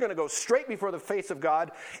means that you're going to go straight before the face of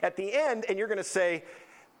God at the end, and you're going to say,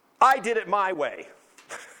 I did it my way.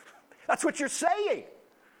 That's what you're saying.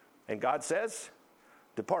 And God says,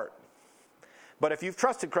 depart. But if you've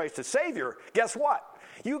trusted Christ as Savior, guess what?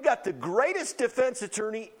 You got the greatest defense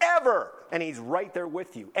attorney ever, and he's right there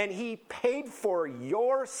with you. And he paid for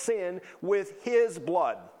your sin with his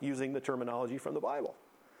blood, using the terminology from the Bible.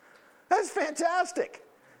 That's fantastic.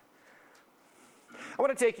 I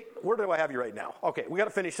want to take, where do I have you right now? Okay, we got to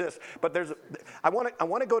finish this. But I want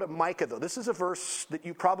to go to Micah, though. This is a verse that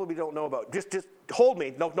you probably don't know about. Just hold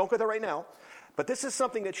me. No, don't go there right now. But this is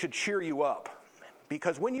something that should cheer you up.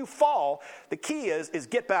 Because when you fall, the key is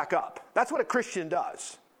get back up. That's what a Christian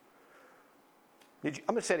does. I'm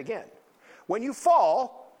going to say it again. When you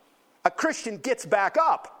fall, a Christian gets back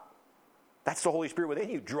up. That's the Holy Spirit within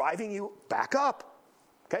you, driving you back up.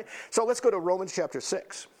 Okay? So let's go to Romans chapter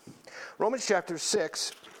 6. Romans chapter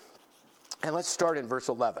 6, and let's start in verse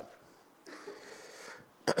 11.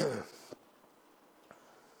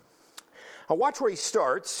 Now watch where he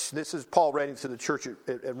starts. This is Paul writing to the church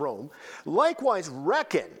at Rome. Likewise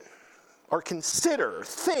reckon, or consider,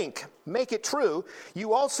 think, make it true,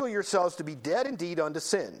 you also yourselves to be dead indeed unto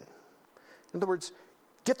sin. In other words,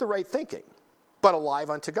 get the right thinking, but alive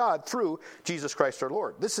unto God through Jesus Christ our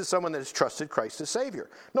Lord. This is someone that has trusted Christ as Savior.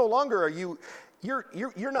 No longer are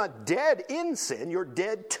you're not dead in sin, you're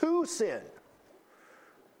dead to sin.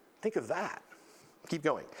 Think of that. Keep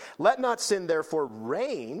going. Let not sin therefore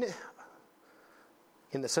reign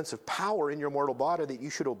in the sense of power in your mortal body, that you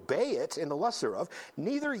should obey it in the lusts thereof,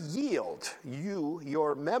 neither yield you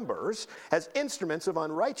your members as instruments of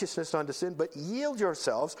unrighteousness unto sin, but yield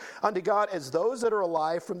yourselves unto God as those that are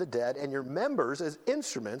alive from the dead, and your members as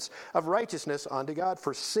instruments of righteousness unto God.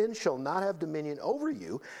 For sin shall not have dominion over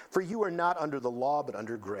you, for you are not under the law, but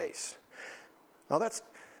under grace. Now that's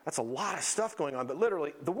a lot of stuff going on, but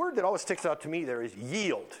literally, the word that always sticks out to me there is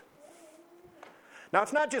yield. Now,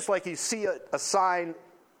 it's not just like you see a sign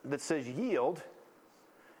that says yield.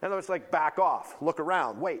 In other words, like back off, look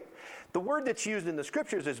around, wait. The word that's used in the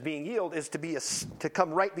scriptures as being yield is to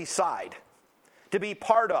come right beside, to be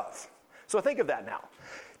part of. So think of that now.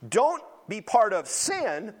 Don't be part of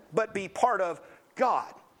sin, but be part of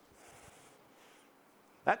God.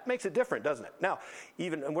 That makes it different, doesn't it? Now,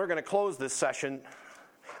 and we're going to close this session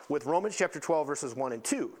with Romans chapter 12, verses 1 and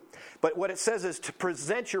 2. But what it says is to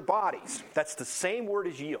present your bodies. That's the same word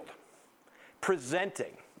as yield.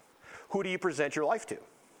 Presenting. Who do you present your life to?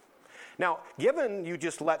 Now, given you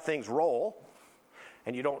just let things roll,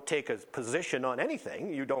 and you don't take a position on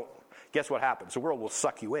anything, guess what happens? The world will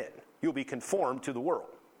suck you in. You'll be conformed to the world.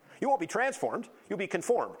 You won't be transformed. You'll be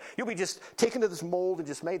conformed. You'll be just taken to this mold and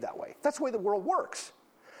just made that way. That's the way the world works.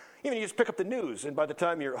 Even you just pick up the news, and by the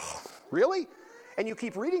time you're, really? And you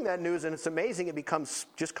keep reading that news, and it's amazing, it becomes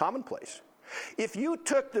just commonplace. If you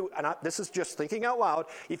took this is just thinking out loud,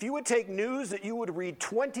 if you would take news that you would read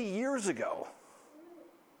 20 years ago,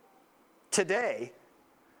 today,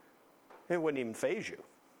 it wouldn't even faze you.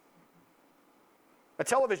 A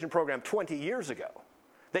television program 20 years ago,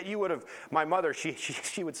 that you would have, my mother,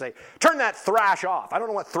 she would say, turn that thrash off. I don't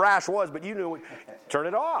know what thrash was, but you knew, turn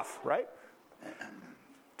it off, right?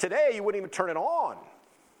 Today, you wouldn't even turn it on.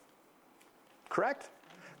 Correct?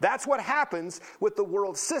 That's what happens with the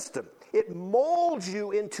world system. It molds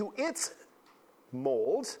you into its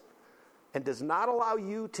molds and does not allow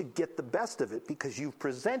you to get the best of it because you've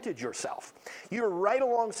presented yourself. You're right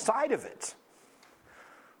alongside of it.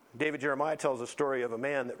 David Jeremiah tells a story of a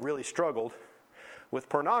man that really struggled with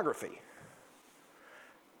pornography.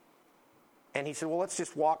 And he said, well, let's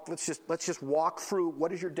just walk through,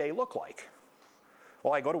 what does your day look like?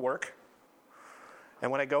 Well, I go to work. And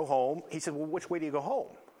when I go home, he said, well, which way do you go home?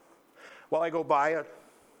 Well, I go by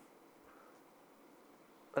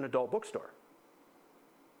an adult bookstore.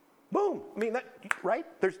 Boom. I mean, right?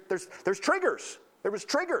 There's triggers. There was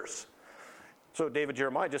triggers. So David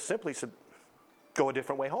Jeremiah just simply said, go a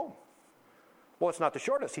different way home. Well, it's not the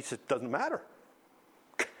shortest. He said, doesn't matter.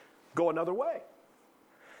 Go another way.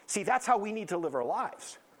 See, that's how we need to live our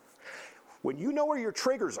lives. When you know where your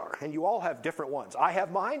triggers are, and you all have different ones. I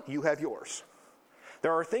have mine, you have yours.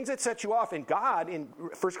 There are things that set you off, and God, in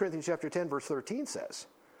 1 Corinthians chapter 10, verse 13 says,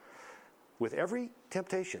 with every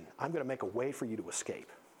temptation, I'm going to make a way for you to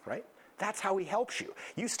escape, right? That's how he helps you.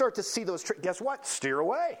 You start to see those, guess what? Steer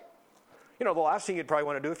away. You know, the last thing you'd probably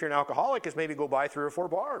want to do if you're an alcoholic is maybe go buy 3 or 4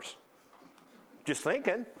 bars. Just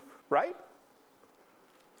thinking, right?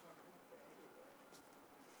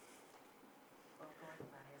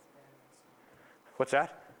 What's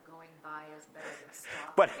that? Going by is better than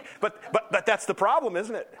stopping. But that's the problem,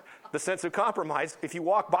 isn't it? The sense of compromise. If you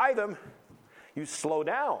walk by them, you slow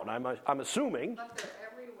down. I'm assuming. But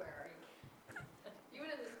they're everywhere.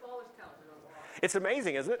 Even in the smallest towns, they don't walk. It's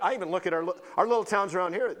amazing, isn't it? I even look at our little towns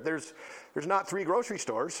around here. There's not 3 grocery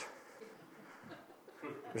stores.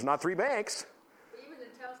 There's not 3 banks. Even in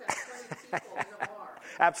towns that have 20 people, there's a bar.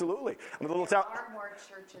 Absolutely. I'm a little town. There are more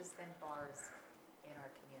churches than bars in our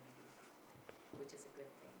community, which is a good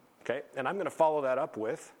thing. Okay, and I'm going to follow that up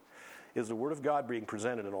with, is the Word of God being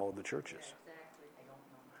presented in all of the churches? Exactly.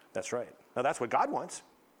 That's right. Now, that's what God wants.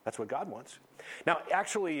 That's what God wants. Now,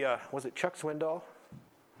 actually, was it Chuck Swindoll?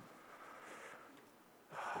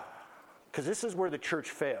 Because this is where the church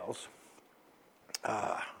fails.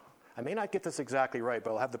 I may not get this exactly right,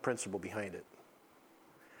 but I'll have the principle behind it.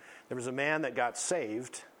 There was a man that got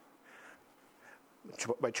saved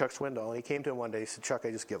by Chuck Swindoll, and he came to him one day. He said, Chuck,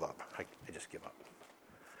 I just give up. I just give up.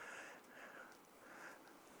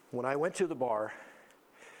 When I went to the bar,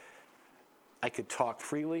 I could talk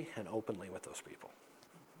freely and openly with those people.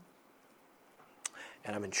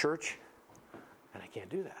 And I'm in church, and I can't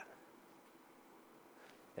do that.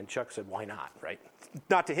 And Chuck said, why not, right?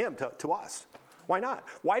 Not to him, to us. Why not?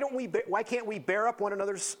 Why can't we bear up one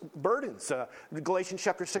another's burdens? Galatians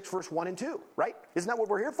chapter 6, verse 1 and 2, right? Isn't that what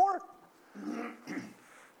we're here for?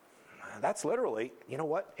 That's literally, you know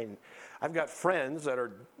what? And I've got friends that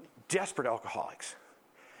are desperate alcoholics.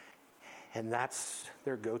 And that's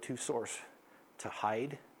their go-to source to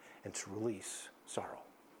hide and to release sorrow.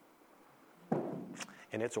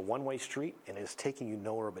 And it's a one-way street, and it's taking you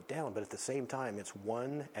nowhere but down. But at the same time, it's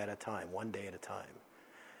one at a time, one day at a time.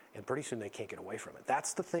 And pretty soon they can't get away from it.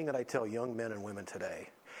 That's the thing that I tell young men and women today,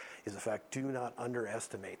 is the fact, do not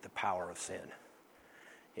underestimate the power of sin.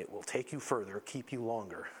 It will take you further, keep you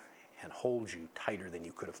longer, and hold you tighter than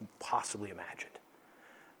you could have possibly imagined.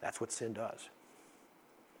 That's what sin does.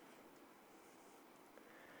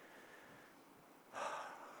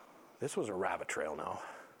 This was a rabbit trail now.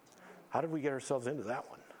 How did we get ourselves into that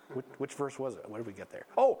one? Which verse was it? Where did we get there?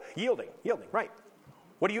 Oh, yielding, right.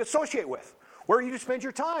 What do you associate with? Where do you spend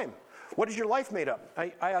your time? What is your life made up?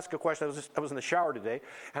 I asked a question. I was in the shower today,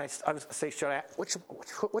 and I was saying,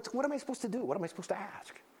 what am I supposed to do? What am I supposed to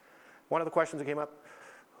ask? One of the questions that came up,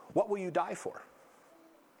 what will you die for?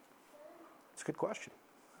 It's a good question.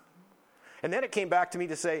 And then it came back to me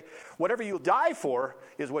to say, whatever you die for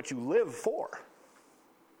is what you live for.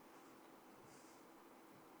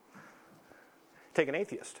 Take an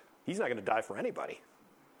atheist. He's not going to die for anybody.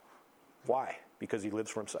 Why? Because he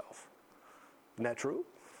lives for himself. Isn't that true?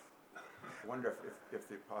 I wonder if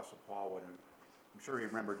the Apostle Paul would have, I'm sure he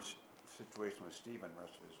remembered the situation with Stephen the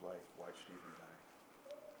rest of his life, watched Stephen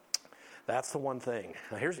die. That's the one thing.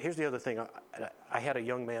 Now here's the other thing. I had a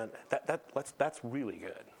young man, that's really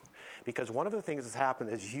good. Because one of the things that's happened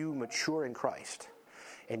is you mature in Christ,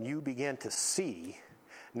 and you begin to see,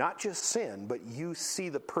 not just sin, but you see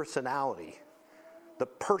the personality, the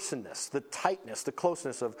personness, the tightness, the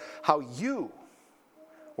closeness of how you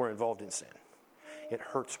were involved in sin. It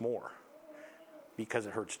hurts more because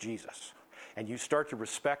it hurts Jesus. And you start to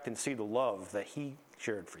respect and see the love that he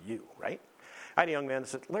shared for you, right? I had a young man that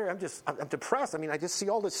said, Larry, I'm depressed. I just see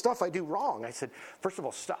all this stuff I do wrong. I said, first of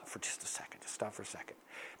all, stop for just a second. Just stop for a second.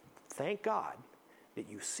 Thank God that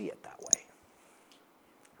you see it that way.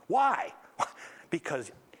 Why?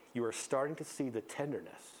 Because you are starting to see the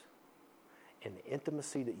tenderness and the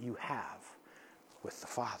intimacy that you have with the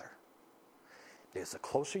Father. Because the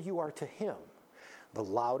closer you are to him, the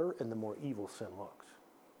louder and the more evil sin looks.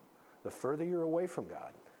 The further you're away from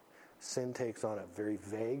God, sin takes on a very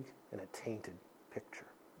vague and a tainted picture.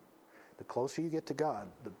 The closer you get to God,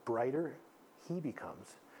 the brighter he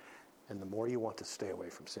becomes, and the more you want to stay away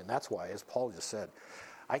from sin. That's why, as Paul just said,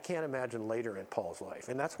 I can't imagine later in Paul's life.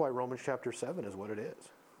 And that's why Romans chapter 7 is what it is.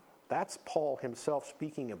 That's Paul himself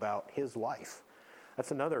speaking about his life.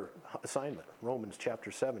 That's another assignment, Romans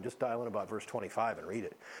chapter 7. Just dial in about verse 25 and read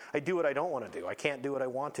it. I do what I don't want to do. I can't do what I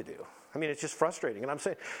want to do. It's just frustrating. And I'm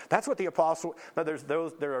saying, that's what the apostle, now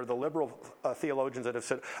there are the liberal theologians that have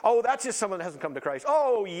said, oh, that's just someone that hasn't come to Christ.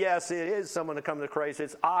 Oh, yes, it is someone to come to Christ.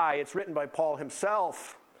 It's written by Paul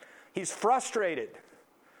himself. He's frustrated.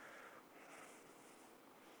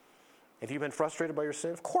 Have you been frustrated by your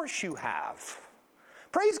sin? Of course you have.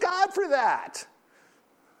 Praise God for that.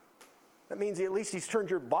 That means at least he's turned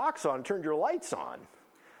your box on, turned your lights on.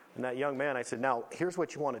 And that young man, I said, now, here's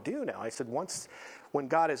what you want to do now. I said, when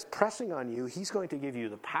God is pressing on you, he's going to give you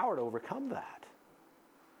the power to overcome that.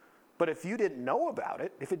 But if you didn't know about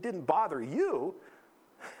it, if it didn't bother you,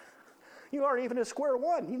 you aren't even at square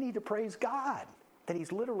one. You need to praise God that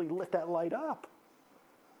he's literally lit that light up.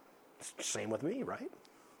 It's the same with me, right?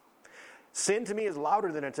 Sin to me is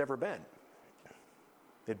louder than it's ever been.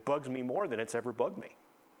 It bugs me more than it's ever bugged me.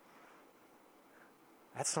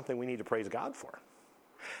 That's something we need to praise God for.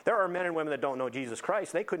 There are men and women that don't know Jesus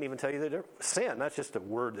Christ. They couldn't even tell you that they're sin. That's just a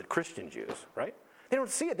word that Christians use, right? They don't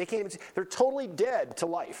see it. They can't even see. They're totally dead to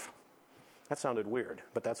life. That sounded weird,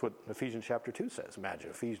 but that's what Ephesians chapter 2 says.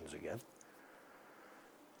 Imagine Ephesians again.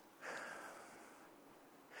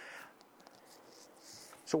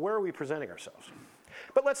 So where are we presenting ourselves?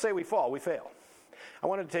 But let's say we fall, we fail. I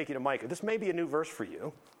wanted to take you to Micah. This may be a new verse for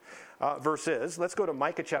you. Verse is, let's go to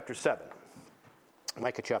Micah chapter 7.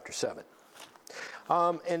 Micah chapter 7.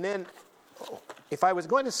 And then, if I was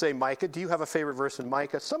going to say Micah, do you have a favorite verse in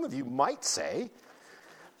Micah? Some of you might say,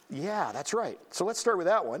 yeah, that's right. So let's start with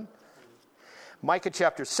that one. Micah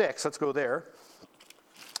chapter 6, let's go there.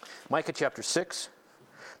 Micah chapter 6.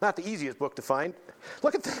 Not the easiest book to find.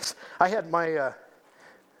 Look at this. I had my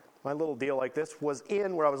little deal like this was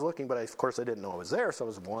in where I was looking, but of course I didn't know it was there, so I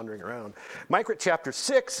was wandering around. Micah chapter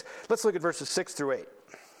 6, let's look at verses 6 through 8.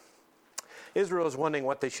 Israel is wondering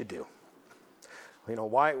what they should do. You know,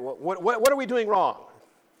 why? What are we doing wrong?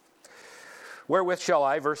 Wherewith shall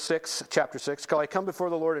I, verse 6, chapter 6, shall I come before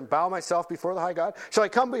the Lord and bow myself before the high God? Shall I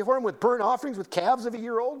come before him with burnt offerings, with calves of a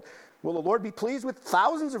year old? Will the Lord be pleased with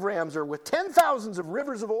thousands of rams or with 10,000s of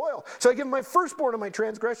rivers of oil? Shall I give him my firstborn of my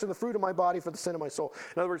transgression, the fruit of my body for the sin of my soul?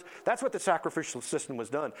 In other words, that's what the sacrificial system was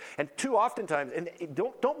done. And too oftentimes, and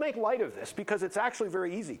don't make light of this because it's actually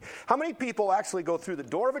very easy. How many people actually go through the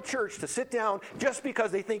door of a church to sit down just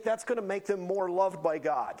because they think that's going to make them more loved by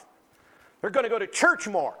God? They're going to go to church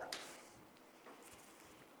more.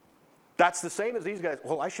 That's the same as these guys.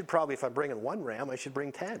 Well, I should probably, if I'm bringing one ram, I should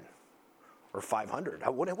bring 10. Or 500.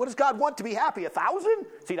 What does God want to be happy? 1,000?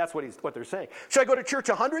 See, that's what they're saying. Should I go to church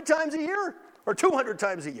 100 times a year? Or 200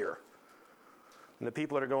 times a year? And the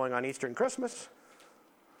people that are going on Easter and Christmas,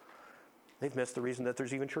 they've missed the reason that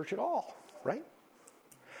there's even church at all, right?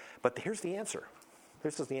 But here's the answer.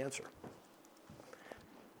 This is the answer.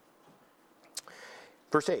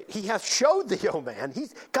 Verse 8, he hath showed thee, O man.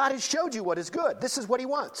 God has showed you what is good. This is what he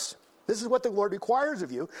wants. This is what the Lord requires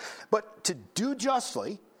of you. But to do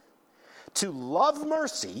justly, to love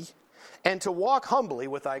mercy, and to walk humbly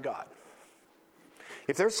with thy God.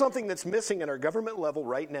 If there's something that's missing at our government level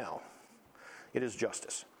right now, it is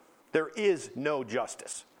justice. There is no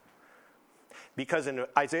justice. Because in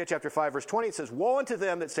Isaiah chapter 5, verse 20, it says, woe unto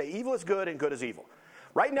them that say evil is good and good is evil.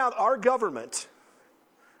 Right now, our government,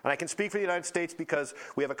 and I can speak for the United States because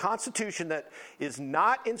we have a constitution that is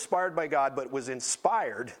not inspired by God, but was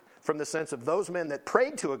inspired from the sense of those men that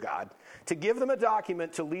prayed to a God to give them a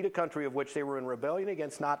document to lead a country of which they were in rebellion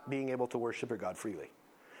against not being able to worship their God freely.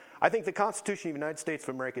 I think the Constitution of the United States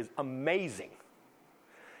of America is amazing.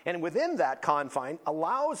 And within that confine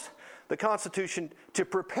allows the Constitution to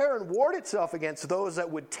prepare and ward itself against those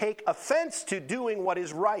that would take offense to doing what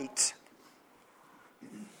is right.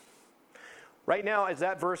 Right now, as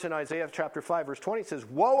that verse in Isaiah chapter 5, verse 20 says,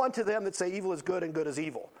 woe unto them that say evil is good and good is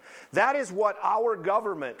evil. That is what our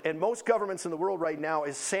government and most governments in the world right now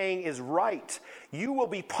is saying is right. You will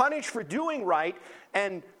be punished for doing right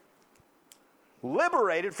and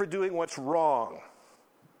liberated for doing what's wrong.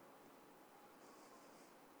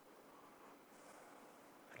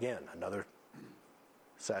 Again, another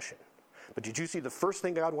session. But did you see the first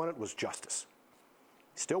thing God wanted was justice?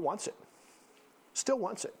 He still wants it. Still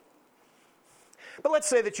wants it. But let's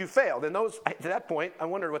say that you failed. And at that point, I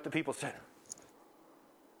wondered what the people said.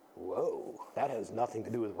 Whoa, that has nothing to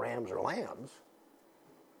do with rams or lambs.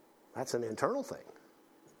 That's an internal thing.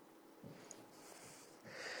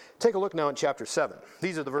 Take a look now in chapter 7.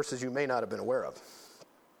 These are the verses you may not have been aware of.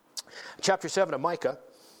 Chapter 7 of Micah.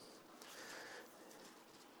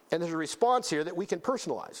 And there's a response here that we can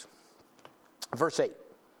personalize. Verse 8.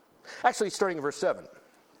 Actually, starting in verse 7.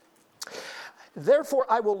 Therefore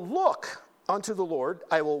I will look unto the Lord,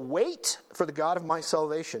 I will wait for the God of my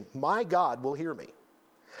salvation. My God will hear me.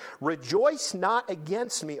 Rejoice not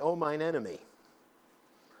against me, O mine enemy.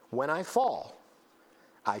 When I fall,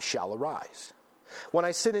 I shall arise. When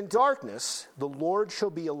I sit in darkness, the Lord shall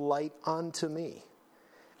be a light unto me.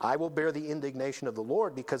 I will bear the indignation of the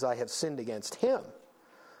Lord because I have sinned against him.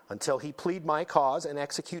 Until he plead my cause and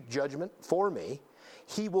execute judgment for me,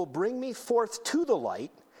 he will bring me forth to the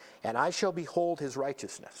light, and I shall behold his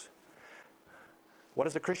righteousness. What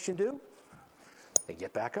does a Christian do? They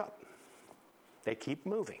get back up. They keep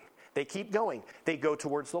moving. They keep going. They go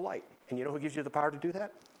towards the light. And you know who gives you the power to do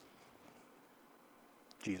that?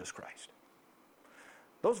 Jesus Christ.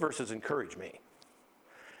 Those verses encourage me.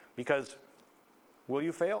 Because will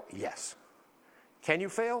you fail? Yes. Can you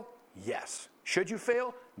fail? Yes. Should you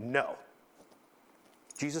fail? No.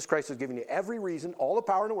 Jesus Christ has given you every reason, all the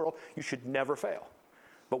power in the world, you should never fail.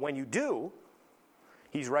 But when you do,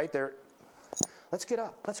 he's right there. Let's get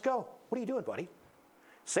up. Let's go. What are you doing, buddy?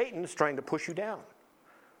 Satan is trying to push you down.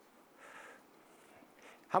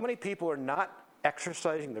 How many people are not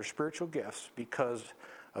exercising their spiritual gifts because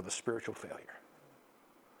of a spiritual failure?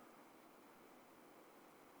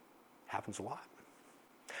 Happens a lot.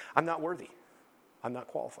 I'm not worthy. I'm not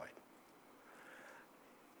qualified.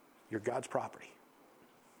 You're God's property.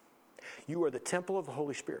 You are the temple of the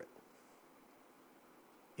Holy Spirit.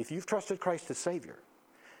 If you've trusted Christ as Savior,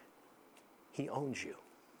 He owns you.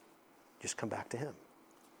 Just come back to Him.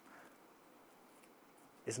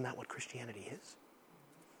 Isn't that what Christianity is?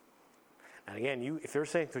 And again, if there's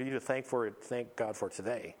something for you to thank God for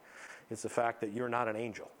today, it's the fact that you're not an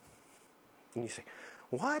angel. And you say,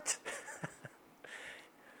 what?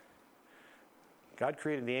 God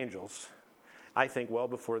created the angels, I think, well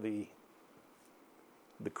before the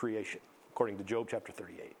creation, according to Job chapter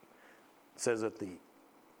 38. It says that the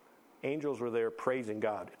angels were there praising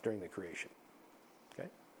God during the creation. Okay?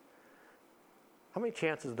 How many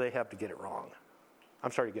chances do they have to get it wrong?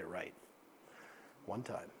 I'm sorry, to get it right. One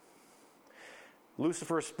time.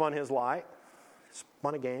 Lucifer spun his lie,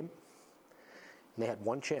 spun a game, and they had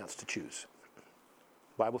one chance to choose.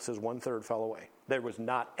 The Bible says 1/3 fell away. There was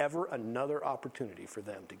not ever another opportunity for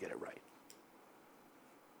them to get it right.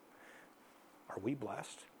 Are we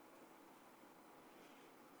blessed?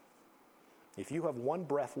 If you have one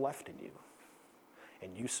breath left in you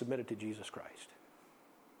and you submit it to Jesus Christ,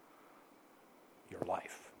 your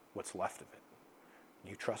life, what's left of it,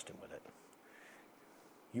 you trust Him with it,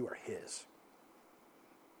 you are His.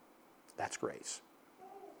 That's grace.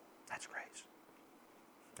 That's grace.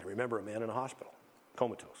 I remember a man in a hospital,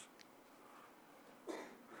 comatose.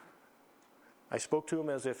 I spoke to him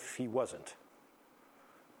as if he wasn't.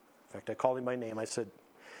 In fact, I called him by name. I said,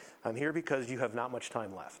 I'm here because you have not much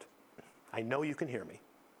time left. I know you can hear me.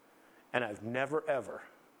 And I've never, ever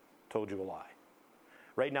told you a lie.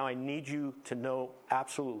 Right now, I need you to know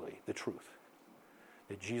absolutely the truth.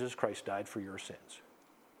 That Jesus Christ died for your sins.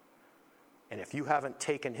 And if you haven't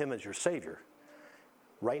taken Him as your Savior,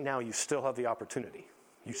 right now you still have the opportunity.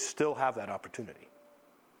 You still have that opportunity.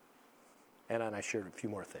 And I shared a few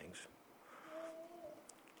more things.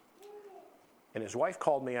 And his wife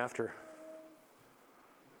called me after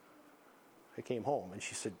I came home, and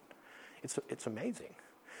she said, it's amazing.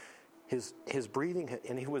 His breathing,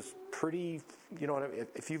 and he was pretty,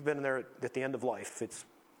 if you've been there at the end of life, it's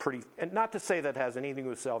pretty, and not to say that has anything to do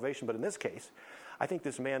with salvation, but in this case, I think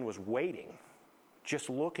this man was waiting, just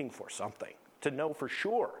looking for something to know for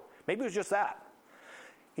sure. Maybe it was just that.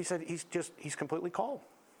 He said he's completely calm.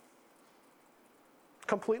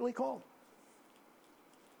 Completely calm.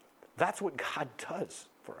 That's what God does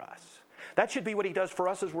for us. That should be what He does for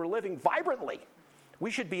us as we're living vibrantly. We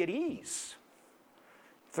should be at ease.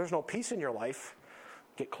 If there's no peace in your life,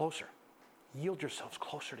 get closer. Yield yourselves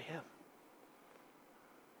closer to Him.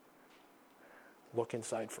 Look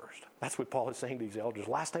inside first. That's what Paul is saying to these elders.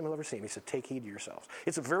 Last time I'll ever see him, he said, take heed to yourselves.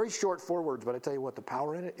 It's a very short 4 words, but I tell you what, the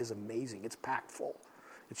power in it is amazing. It's packed full.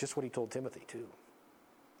 It's just what he told Timothy, too.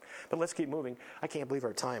 But let's keep moving. I can't believe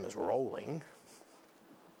our time is rolling.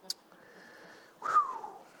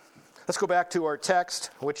 Let's go back to our text,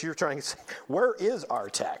 which you're trying to say. Where is our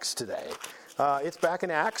text today? It's back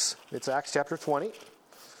in Acts. It's Acts chapter 20.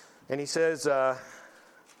 And he says, I'm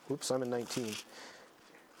in 19.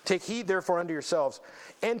 Take heed, therefore, unto yourselves,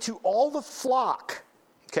 and to all the flock.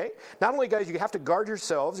 Okay? Not only, guys, you have to guard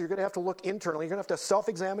yourselves. You're going to have to look internally. You're going to have to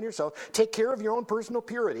self-examine yourself. Take care of your own personal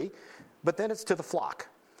purity. But then it's to the flock.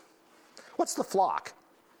 What's the flock?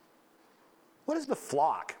 What is the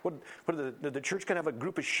flock? What the church going to have a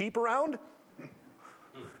group of sheep around?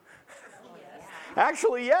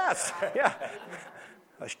 Actually, yes. Yeah.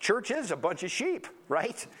 A church is a bunch of sheep,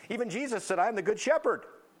 right? Even Jesus said, I am the good shepherd.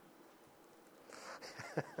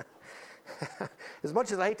 As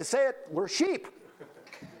much as I hate to say it, we're sheep.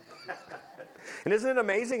 And isn't it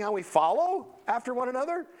amazing how we follow after one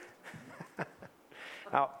another?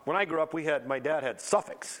 Now, when I grew up, my dad had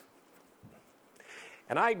Suffolks.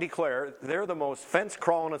 And I declare, they're the most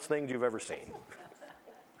fence-crawlingest things you've ever seen.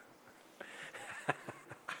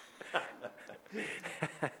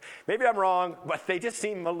 Maybe I'm wrong, but they just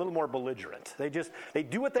seem a little more belligerent. They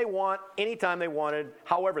do what they want, anytime they wanted,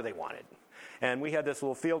 however they wanted. And we had this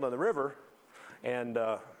little field on the river, and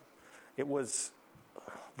it was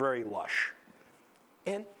very lush.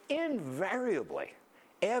 And invariably,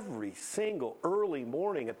 every single early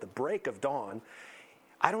morning at the break of dawn,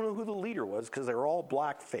 I don't know who the leader was because they were all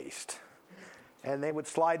black-faced. And they would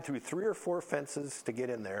slide through 3 or 4 fences to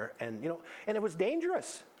get in there. And, and it was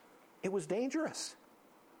dangerous. It was dangerous.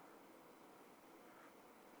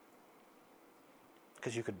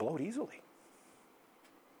 Because you could blow it easily.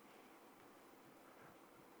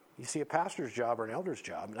 You see, a pastor's job or an elder's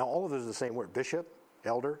job, now all of those are the same word. Bishop,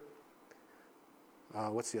 elder.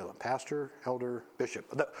 What's the other one? Pastor, elder, bishop.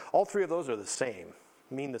 All 3 of those are the same,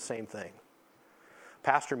 mean the same thing.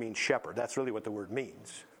 Pastor means shepherd. That's really what the word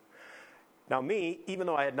means. Now me, even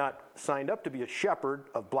though I had not signed up to be a shepherd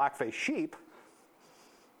of black-faced sheep,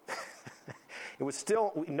 It was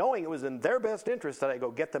still knowing it was in their best interest that I go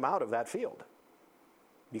get them out of that field,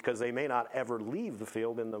 because they may not ever leave the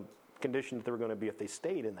field in the condition that they were going to be if they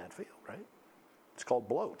stayed in that field, right? It's called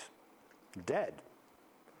bloat, dead.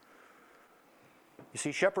 You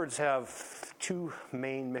see, shepherds have two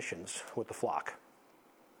main missions with the flock: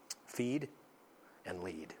 feed and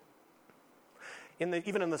lead.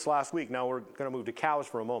 Even in this last week, now we're going to move to cows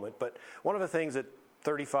for a moment, but one of the things at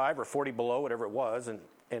 35 or 40 below, whatever it was, and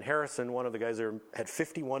Harrison, one of the guys there, had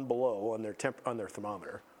 51 below on their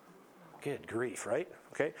thermometer. Good grief, right?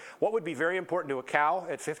 Okay. What would be very important to a cow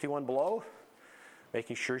at 51 below?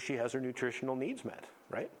 Making sure she has her nutritional needs met,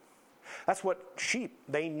 right? That's what sheep,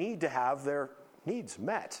 they need to have their needs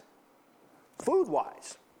met,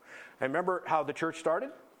 food-wise. And remember how the church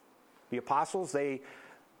started? The apostles, they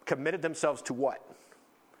committed themselves to what?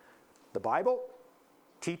 The Bible,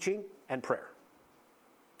 teaching, and prayer.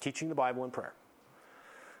 Teaching the Bible and prayer.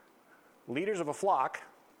 Leaders of a flock,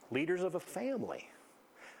 leaders of a family,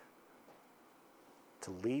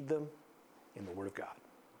 to lead them in the Word of God.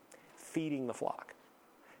 Feeding the flock.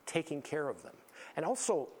 Taking care of them. And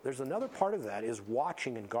also, there's another part of that is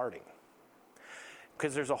watching and guarding.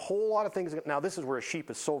 Because there's a whole lot of things. Now, this is where a sheep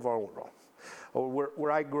is so vulnerable.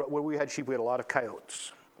 Where I grew up, where we had sheep, we had a lot of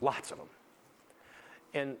coyotes. Lots of them.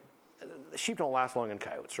 And sheep don't last long in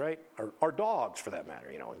coyotes, right? Or dogs, for that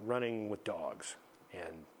matter, running with dogs.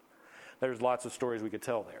 And there's lots of stories we could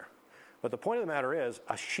tell there. But the point of the matter is,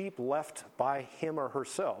 a sheep left by him or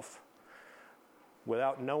herself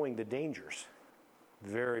without knowing the dangers,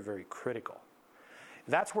 very, very critical.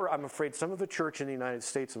 That's where I'm afraid some of the church in the United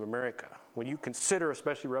States of America, when you consider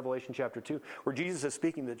especially Revelation chapter 2, where Jesus is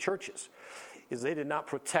speaking to the churches, is they did not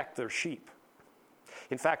protect their sheep.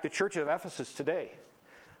 In fact, the church of Ephesus today,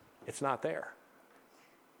 it's not there.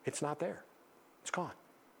 It's not there. It's gone.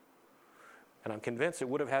 And I'm convinced it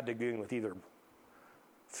would have had to do with either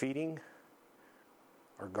feeding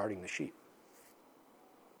or guarding the sheep.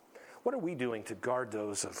 What are we doing to guard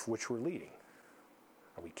those of which we're leading?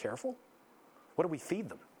 Are we careful? What do we feed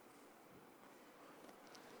them?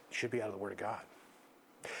 It should be out of the Word of God.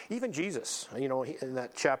 Even Jesus, in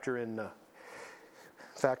that chapter in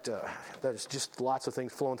fact, there's just lots of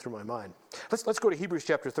things flowing through my mind. Let's go to Hebrews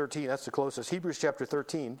chapter 13. That's the closest. Hebrews chapter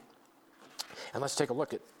 13. And let's take a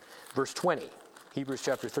look at verse 20. Hebrews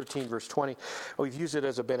chapter 13, verse 20. We've used it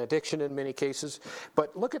as a benediction in many cases.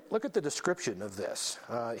 But look at the description of this.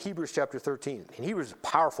 Hebrews chapter 13. And Hebrews is a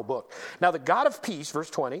powerful book. Now the God of peace, verse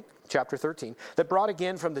 20, chapter 13, that brought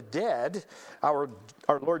again from the dead our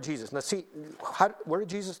Lord Jesus. Now see, where did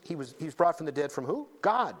Jesus, he was brought from the dead from who?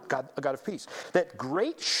 God, a God of peace. That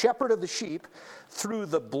great shepherd of the sheep through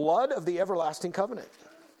the blood of the everlasting covenant.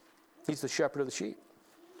 He's the shepherd of the sheep.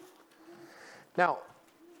 Now,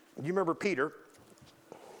 you remember Peter?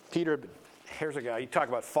 Peter, here's a guy, you talk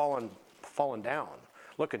about falling down,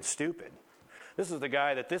 looking stupid. This is the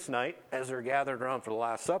guy that this night, as they're gathered around for the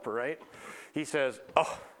Last Supper, right? He says,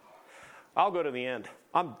 I'll go to the end.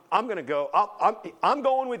 I'm going to go. I'm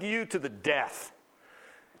going with you to the death.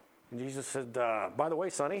 And Jesus said, by the way,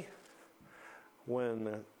 Sonny, when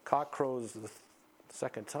the cock crows the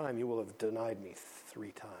second time, you will have denied me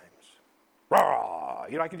 3 times. Rah!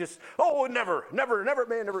 I could just, never,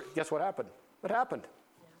 man, never. Guess what happened? What happened?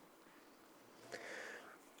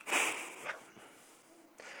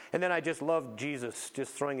 And then I just love Jesus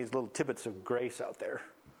just throwing these little tidbits of grace out there.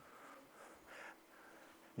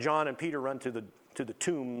 John and Peter run to the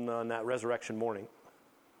tomb on that resurrection morning.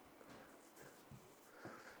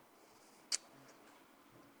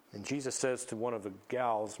 And Jesus says to one of the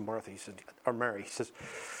gals, Mary, he says,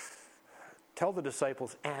 tell the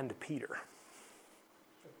disciples and Peter.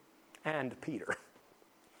 And Peter.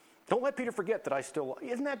 Don't let Peter forget that I still...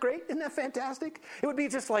 Isn't that great? Isn't that fantastic? It would be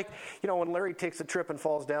just like, when Larry takes a trip and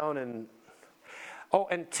falls down and...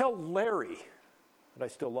 and tell Larry that I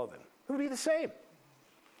still love him. It would be the same.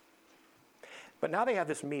 But now they have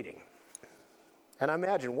this meeting. And I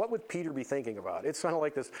imagine, what would Peter be thinking about? It's kind of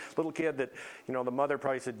like this little kid that, the mother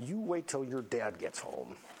probably said, you wait till your dad gets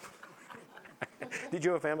home. Did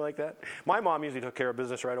you have a family like that? My mom usually took care of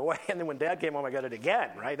business right away. And then when dad came home, I got it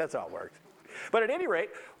again, right? That's how it works. But at any rate,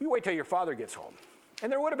 you wait till your father gets home.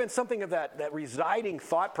 And there would have been something of that residing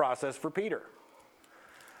thought process for Peter.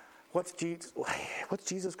 What's Jesus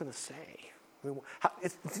going to say?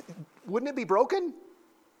 Wouldn't it be broken?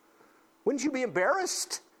 Wouldn't you be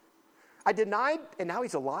embarrassed? I denied, and now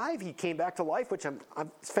he's alive. He came back to life, which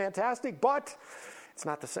it's fantastic, but it's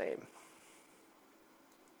not the same.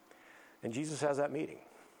 And Jesus has that meeting.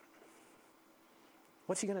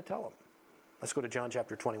 What's he going to tell him? Let's go to John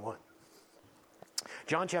chapter 21.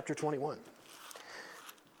 John chapter 21.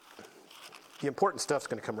 the important stuff's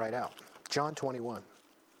going to come right out. John 21.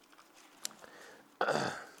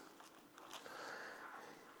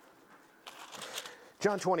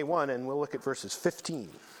 John 21, and we'll look at verses 15.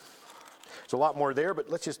 There's a lot more there, but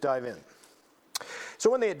let's just dive in. So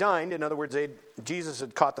when they had dined, in other words, Jesus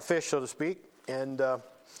had caught the fish, so to speak, and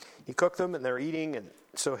he cooked them, and they're eating, and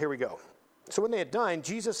so here we go. So when they had dined,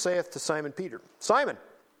 Jesus saith to Simon Peter, Simon,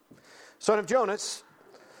 son of Jonas,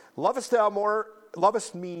 lovest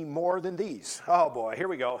me more than these? Oh boy, here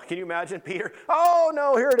we go. Can you imagine Peter? Oh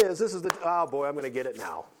no, here it is. Oh boy, I'm going to get it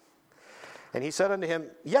now. And he said unto him,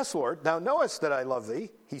 Yes, Lord, thou knowest that I love thee.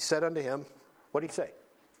 He said unto him, what did he say?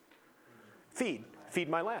 Feed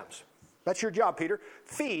my lambs. That's your job, Peter.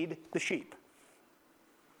 Feed the sheep.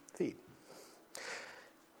 Feed.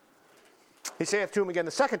 He saith to him again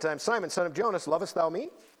the second time, Simon, son of Jonas, lovest thou me?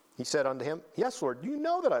 He said unto him, Yes, Lord, you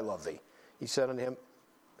know that I love thee. He said unto him,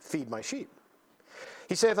 Feed my sheep.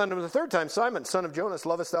 He saith unto him the third time, Simon, son of Jonas,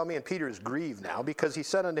 lovest thou me? And Peter is grieved now, because he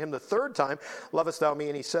said unto him the third time, Lovest thou me?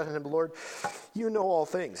 And he said unto him, Lord, you know all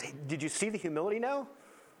things. Hey, did you see the humility now?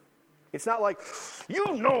 It's not like,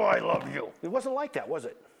 you know I love you. It wasn't like that, was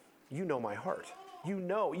it? You know my heart. You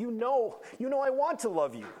know I want to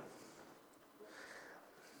love you.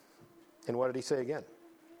 And what did he say again?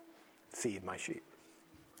 Feed my sheep.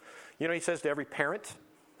 You know, he says to every parent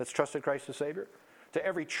that's trusted Christ as Savior, to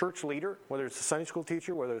every church leader, whether it's a Sunday school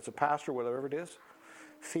teacher, whether it's a pastor, whatever it is,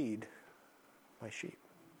 feed my sheep.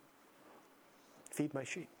 Feed my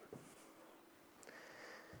sheep.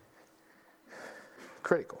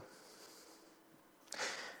 Critical.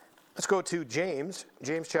 Let's go to James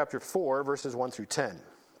chapter 4, verses 1 through 10.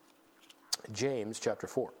 James chapter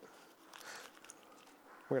 4.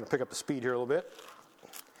 We're going to pick up the speed here a little bit.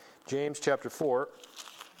 James chapter 4.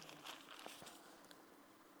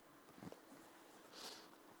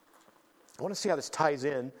 I want to see how this ties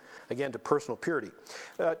in, again, to personal purity.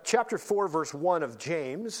 Chapter 4, verse 1 of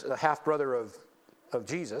James, a half-brother of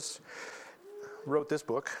Jesus, wrote this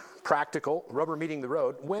book, Practical, Rubber Meeting the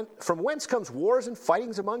Road. From whence comes wars and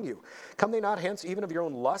fightings among you? Come they not hence even of your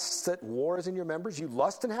own lusts that war is in your members? You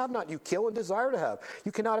lust and have not, you kill and desire to have.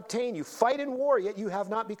 You cannot obtain, you fight in war, yet you have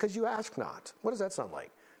not because you ask not. What does that sound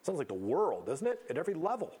like? It sounds like the world, doesn't it? At every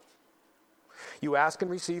level. You ask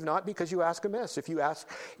and receive not because you ask amiss. If you ask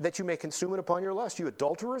that you may consume it upon your lust. You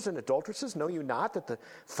adulterers and adulteresses, know you not that the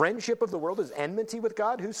friendship of the world is enmity with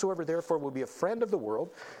God? Whosoever therefore will be a friend of the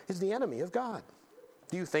world is the enemy of God.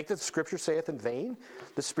 Do you think that the Scripture saith in vain,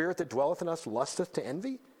 the Spirit that dwelleth in us lusteth to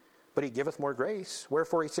envy? But he giveth more grace.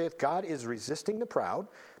 Wherefore he saith, God is resisting the proud,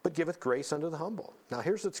 but giveth grace unto the humble. Now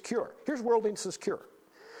here's its cure. Here's worldliness' cure.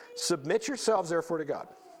 Submit yourselves therefore to God.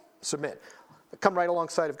 Submit. Come right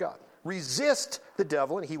alongside of God. Resist the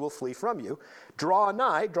devil, and he will flee from you. Draw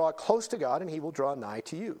nigh, draw close to God, and he will draw nigh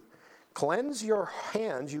to you. Cleanse your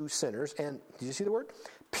hands, you sinners, and, did you see the word?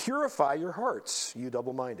 Purify your hearts, you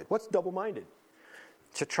double-minded. What's double-minded?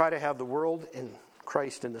 To try to have the world and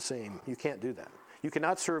Christ in the same. You can't do that. You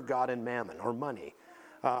cannot serve God in mammon or money.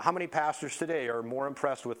 How many pastors today are more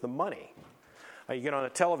impressed with the money? You get on a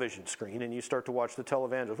television screen and you start to watch the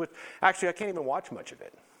televangelist. Which, actually, I can't even watch much of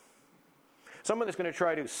it. Someone that's going to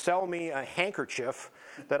try to sell me a handkerchief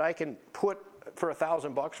that I can put for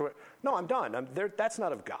 $1,000. No, I'm done. That's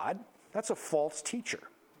not of God. That's a false teacher.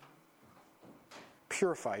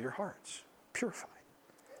 Purify your hearts. Purify.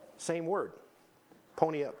 Same word.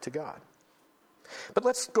 Pony up to God. But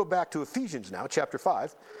let's go back to Ephesians now, chapter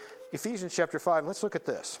 5. Ephesians chapter 5, let's look at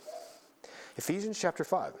this. Ephesians chapter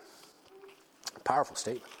 5. Powerful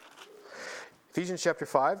statement. Ephesians chapter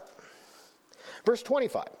 5, verse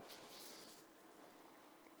 25.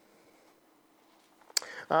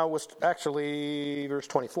 Was actually verse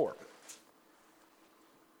 24.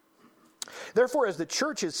 Therefore, as the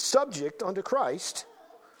church is subject unto Christ,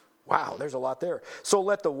 wow, there's a lot there. So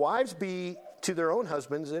let the wives be to their own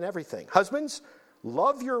husbands in everything. Husbands,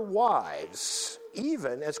 love your wives,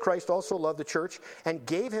 even as Christ also loved the church and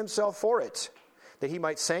gave himself for it, that he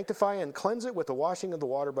might sanctify and cleanse it with the washing of the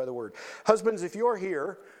water by the word. Husbands, if you're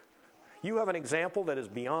here, you have an example that is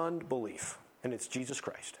beyond belief, and it's Jesus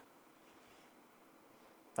Christ.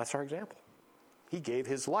 That's our example. He gave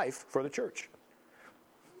his life for the church.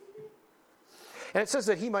 And it says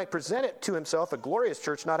that he might present it to himself a glorious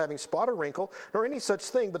church, not having spot or wrinkle, nor any such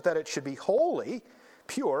thing, but that it should be holy,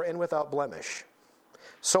 pure, and without blemish.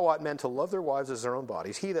 So ought men to love their wives as their own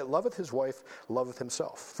bodies. He that loveth his wife loveth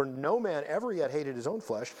himself. For no man ever yet hated his own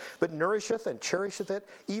flesh, but nourisheth and cherisheth it,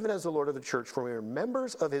 even as the Lord of the church. For we are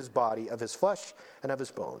members of his body, of his flesh, and of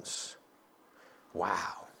his bones.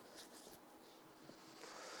 Wow.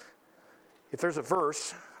 If there's a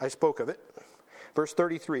verse, I spoke of it, Verse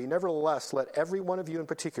 33, nevertheless, let every one of you in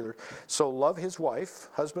particular so love his wife,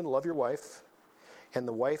 husband, love your wife, and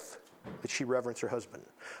the wife that she reverence her husband.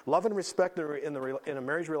 Love and respect in a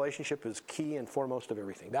marriage relationship is key and foremost of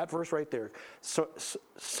everything. That verse right there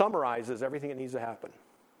summarizes everything that needs to happen.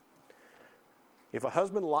 If a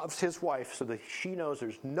husband loves his wife so that she knows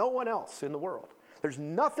there's no one else in the world, there's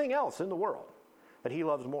nothing else in the world that he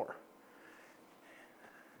loves more,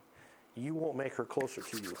 you won't make her closer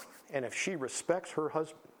to you. And if she respects her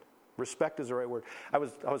husband, respect is the right word. I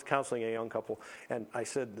was counseling a young couple, and I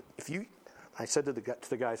said, I said to the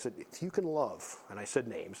guy, I said, if you can love, and I said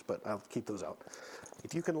names, but I'll keep those out.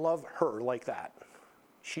 If you can love her like that,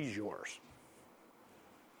 she's yours.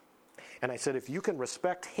 And I said, if you can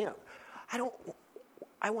respect him,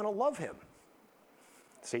 I want to love him.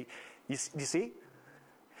 See, you see?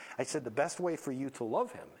 I said the best way for you to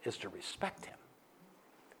love him is to respect him.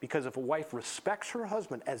 Because if a wife respects her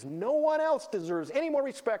husband as no one else deserves any more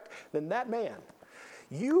respect than that man,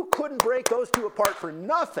 you couldn't break those two apart for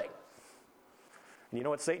nothing. And you know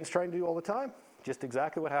what Satan's trying to do all the time? Just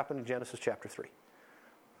exactly what happened in Genesis chapter 3.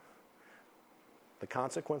 The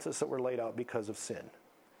consequences that were laid out because of sin.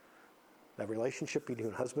 That relationship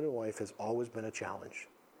between husband and wife has always been a challenge.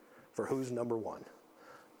 For who's number one?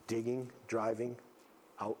 Digging, driving,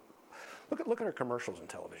 out. Look at our commercials in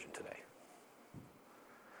television today.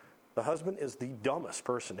 The husband is the dumbest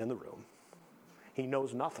person in the room. He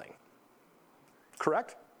knows nothing.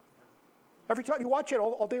 Correct? Every time you watch it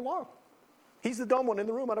all day long. He's the dumb one in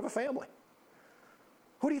the room out of a family.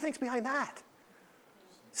 Who do you think's behind that?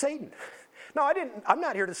 Satan. No, I'm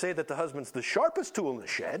not here to say that the husband's the sharpest tool in the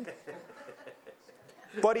shed.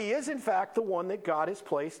 But he is, in fact, the one that God has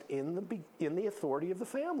placed in the authority of the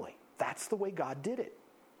family. That's the way God did it.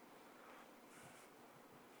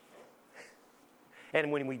 And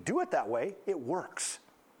when we do it that way, it works.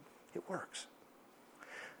 It works.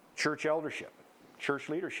 Church eldership, church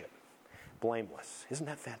leadership, blameless. Isn't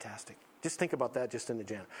that fantastic? Just think about that just in the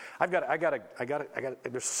jam.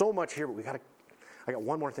 There's so much here, but I got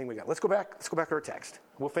one more thing we got. Let's go back to our text.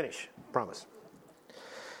 We'll finish, promise.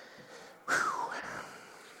 Whew.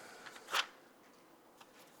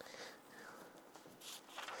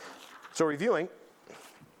 So reviewing.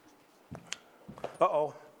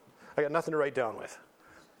 Uh-oh. I got nothing to write down with.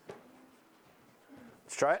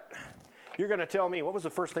 Let's try it. You're going to tell me, what was the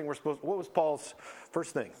first thing what was Paul's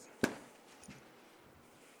first thing?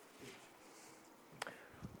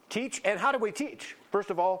 Teach. And how do we teach?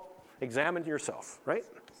 First of all, examine yourself, right?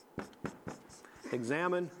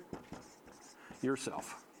 Examine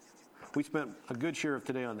yourself. We spent a good share of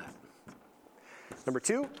today on that. Number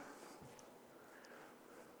 2.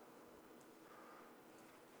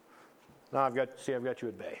 Now I've got you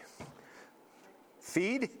at bay.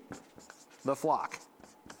 Feed the flock.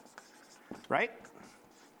 Right?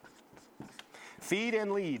 Feed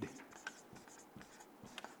and lead.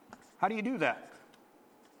 How do you do that?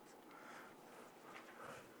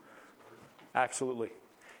 Absolutely.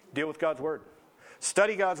 Deal with God's Word.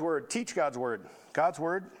 Study God's Word. Teach God's Word. God's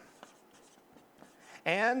Word.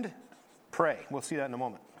 And pray. We'll see that in a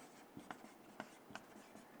moment.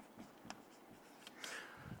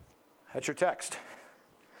 That's your text.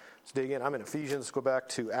 Let's dig in. I'm in Ephesians. Let's go back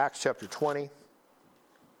to Acts chapter 20.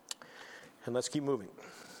 And let's keep moving.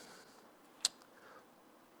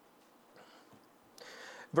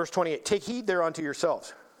 Verse 28. Take heed thereunto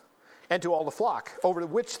yourselves, and to all the flock, over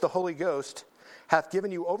which the Holy Ghost hath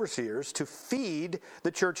given you overseers, to feed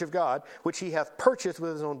the church of God, which he hath purchased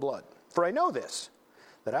with his own blood. For I know this,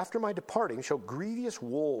 that after my departing shall grievous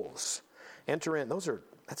wolves enter in.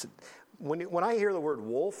 When I hear the word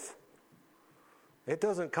wolf, it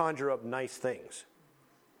doesn't conjure up nice things.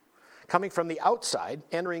 Coming from the outside,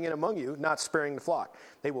 entering in among you, not sparing the flock.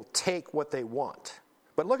 They will take what they want.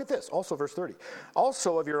 But look at this, also verse 30.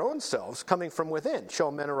 Also of your own selves, coming from within,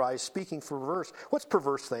 shall men arise, speaking perverse. What's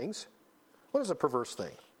perverse things? What is a perverse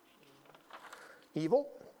thing? Evil?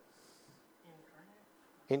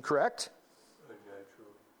 Incorrect?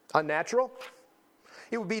 Unnatural?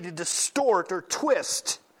 It would be to distort or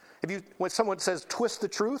twist. When someone says twist the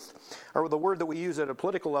truth, or the word that we use at a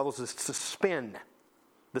political level is to spin.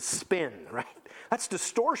 The spin, right? That's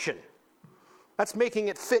distortion. That's making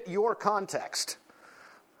it fit your context.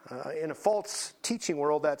 In a false teaching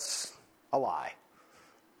world, that's a lie.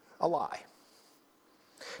 A lie.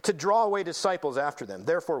 To draw away disciples after them.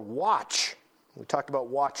 Therefore, watch. We talked about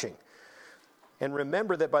watching. And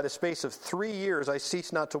remember that by the space of 3 years I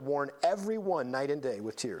cease not to warn everyone night and day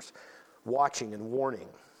with tears. Watching and warning.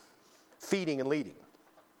 Feeding and leading.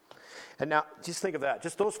 And now, just think of that.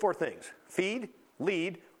 Just those 4 things. Feed,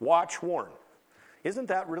 lead, watch, warn. Isn't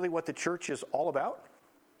that really what the church is all about?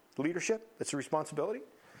 Leadership, it's a responsibility,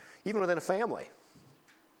 even within a family.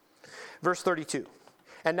 Verse 32.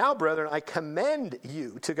 And now, brethren, I commend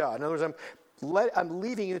you to God. In other words, I'm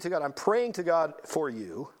leaving you to God. I'm praying to God for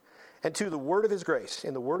you and to the word of his grace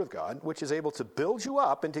in the word of God, which is able to build you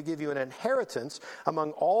up and to give you an inheritance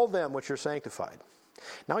among all them which are sanctified.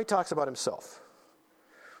 Now he talks about himself.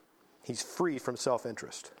 He's free from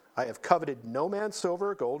self-interest. I have coveted no man's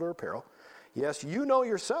silver, gold, or apparel. Yes, you know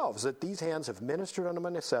yourselves that these hands have ministered unto my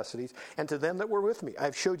necessities, and to them that were with me. I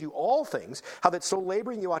have showed you all things, how that so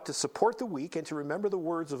laboring you ought to support the weak, and to remember the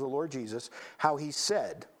words of the Lord Jesus, how he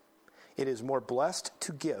said, it is more blessed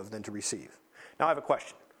to give than to receive. Now I have a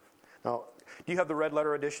question. Now, do you have the red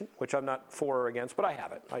letter edition, which I'm not for or against, but I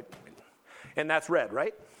have it. And that's red,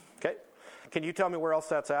 right? Okay. Can you tell me where else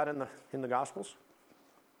that's at in the Gospels?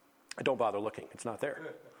 Don't bother looking. It's not there.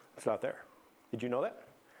 It's not there. Did you know that?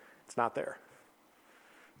 It's not there.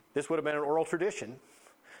 This would have been an oral tradition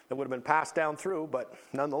that would have been passed down through, but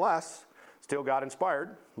nonetheless, still God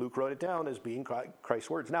inspired. Luke wrote it down as being Christ's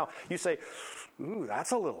words. Now, you say, ooh,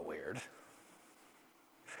 that's a little weird.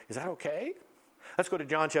 Is that okay? Let's go to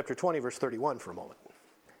John chapter 20, verse 31 for a moment.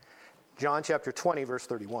 John chapter 20, verse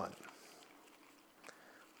 31.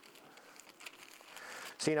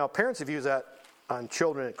 See, now parents have used that on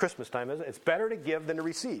children at Christmas time, isn't it? It's better to give than to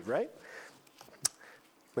receive, right?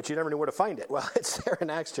 But you never knew where to find it. Well, it's there in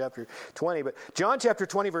Acts chapter 20. But John chapter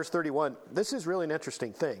 20, verse 31, this is really an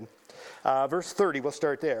interesting thing. Verse 30, we'll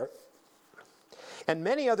start there. And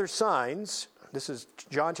many other signs, this is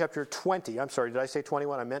John chapter 20. I'm sorry, did I say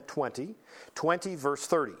 21? I meant 20. 20, verse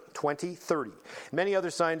 30. 20, 30. Many other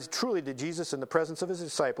signs truly did Jesus in the presence of his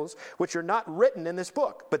disciples, which are not written in this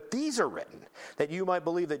book. But these are written, that you might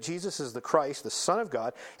believe that Jesus is the Christ, the Son of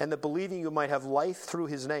God, and that believing you might have life through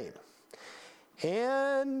his name.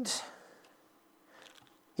 And,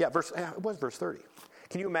 yeah, it was verse 30.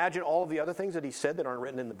 Can you imagine all of the other things that he said that aren't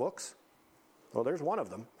written in the books? Well, there's one of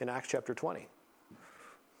them in Acts chapter 20.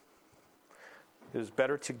 It is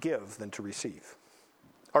better to give than to receive.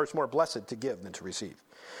 Or it's more blessed to give than to receive.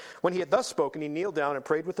 When he had thus spoken, he kneeled down and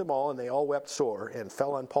prayed with them all, and they all wept sore, and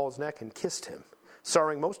fell on Paul's neck and kissed him,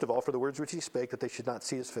 sorrowing most of all for the words which he spake, that they should not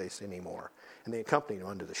see his face any more. And they accompanied him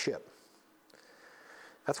unto the ship.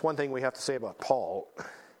 That's one thing we have to say about Paul.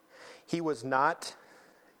 He was not,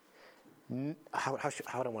 how do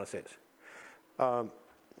I want to say this?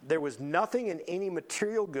 There was nothing in any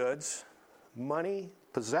material goods, money,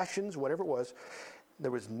 possessions, whatever it was,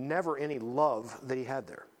 there was never any love that he had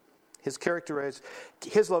there. His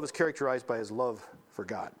love is characterized by his love for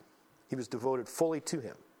God. He was devoted fully to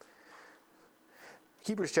him.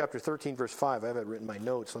 Hebrews chapter 13, verse 5, I have it written in my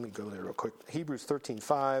notes. Let me go there real quick. Hebrews 13,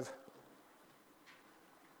 5.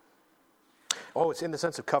 Oh, it's in the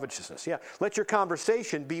sense of covetousness. Yeah. Let your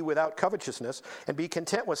conversation be without covetousness, and be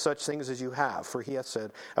content with such things as you have. For he hath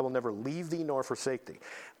said, I will never leave thee nor forsake thee.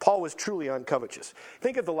 Paul was truly uncovetous.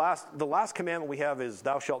 Think of the last commandment we have is,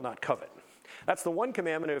 thou shalt not covet. That's the one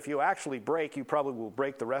commandment, if you actually break, you probably will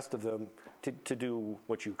break the rest of them to do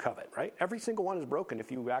what you covet, right? Every single one is broken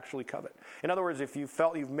if you actually covet. In other words, if you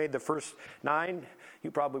felt you've made the first 9,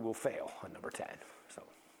 you probably will fail on number 10. So,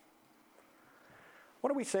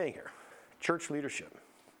 what are we saying here? Church leadership,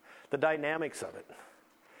 the dynamics of it.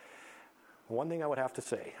 One thing I would have to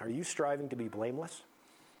say, are you striving to be blameless?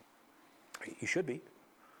 You should be.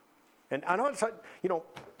 And I know it's,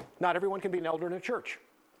 not everyone can be an elder in a church.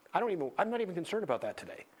 I'm not even concerned about that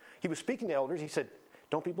today. He was speaking to elders, he said,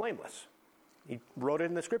 don't be blameless. He wrote it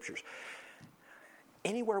in the scriptures.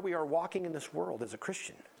 Anywhere we are walking in this world as a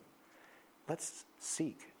Christian, let's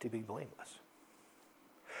seek to be blameless.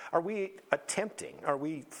 Are we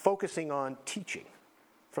focusing on teaching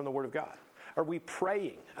from the Word of God? Are we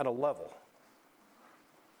praying at a level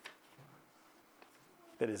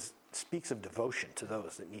that speaks of devotion to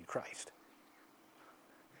those that need Christ?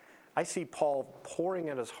 I see Paul pouring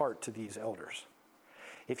out his heart to these elders.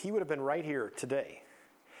 If he would have been right here today,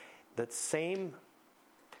 the same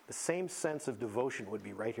sense of devotion would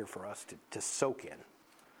be right here for us to soak in.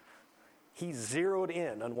 He zeroed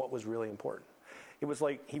in on what was really important. It was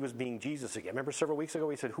like he was being Jesus again. Remember several weeks ago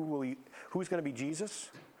he said, who's going to be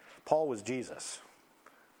Jesus? Paul was Jesus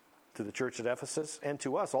to the church at Ephesus and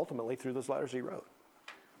to us ultimately through those letters he wrote.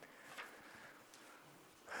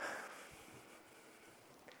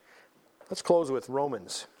 Let's close with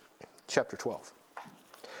Romans chapter 12.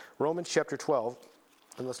 Romans chapter 12,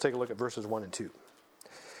 and let's take a look at verses 1 and 2.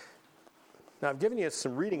 Now I've given you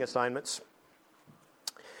some reading assignments.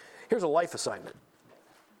 Here's a life assignment.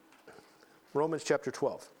 Romans chapter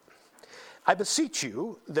 12. I beseech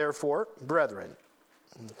you, therefore, brethren,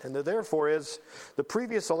 And the therefore is the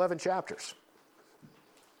previous 11 chapters.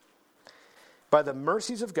 By the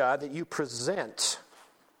mercies of God that you present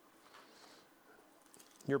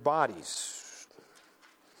your bodies.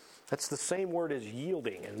 That's the same word as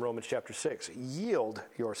yielding in Romans chapter 6. Yield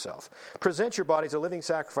yourself. Present your bodies a living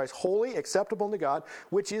sacrifice, holy, acceptable unto God,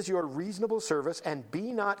 which is your reasonable service, and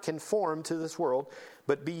be not conformed to this world,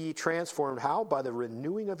 but be ye transformed. How? By the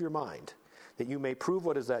renewing of your mind, that you may prove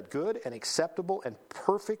what is that good and acceptable and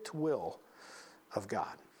perfect will of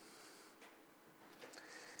God.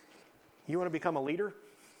 You want to become a leader?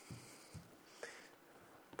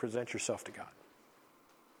 Present yourself to God.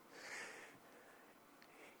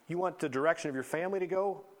 You want the direction of your family to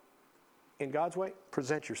go in God's way?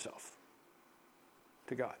 Present yourself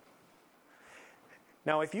to God.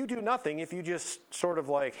 Now, if you do nothing, if you just sort of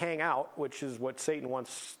like hang out, which is what Satan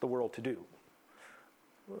wants the world to do,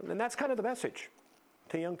 and that's kind of the message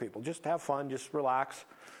to young people. Just have fun, just relax,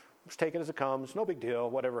 just take it as it comes, no big deal,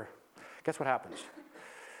 whatever. Guess what happens?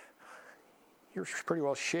 You're pretty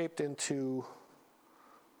well shaped into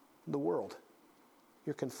the world.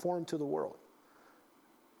 You're conformed to the world.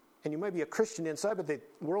 And you might be a Christian inside, but the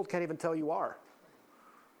world can't even tell you are.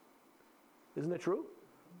 Isn't it true?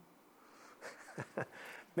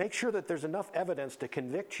 Make sure that there's enough evidence to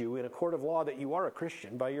convict you in a court of law that you are a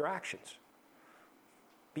Christian by your actions.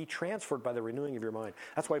 Be transferred by the renewing of your mind.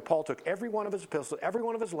 That's why Paul took every one of his epistles, every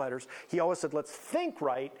one of his letters. He always said, let's think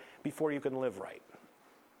right before you can live right.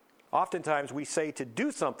 Oftentimes we say to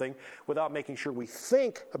do something without making sure we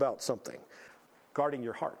think about something. Guarding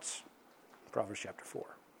your hearts. Proverbs chapter 4.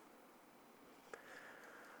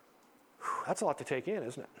 That's a lot to take in,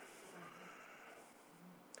 isn't it?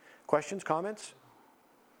 Questions, comments?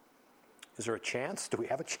 Is there a chance? Do we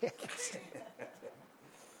have a chance?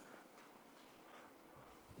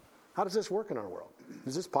 How does this work in our world?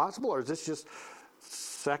 Is this possible, or is this just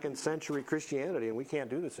second century Christianity and we can't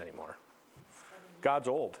do this anymore? God's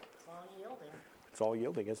old. It's all yielding. It's all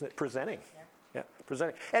yielding, isn't it? Presenting. Yeah.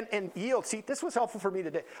 Presenting. And yield. See, this was helpful for me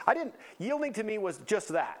today. Yielding to me was just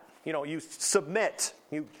that. You submit.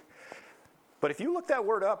 But if you look that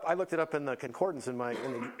word up, I looked it up in the concordance in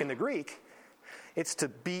the Greek. It's to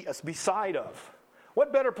be beside of.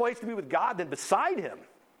 What better place to be with God than beside Him,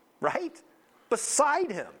 right?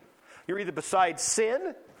 Beside Him. You're either beside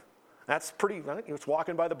sin. That's pretty. It's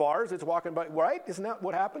walking by the bars. It's walking by, right? Isn't that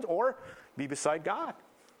what happens? Or be beside God,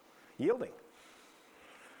 yielding.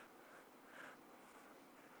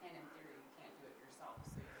 And in theory, you can't do it yourself,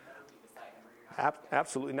 so you better be beside Him or you're not.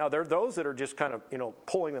 Absolutely. Now, there are those that are just kind of,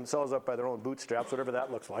 pulling themselves up by their own bootstraps, whatever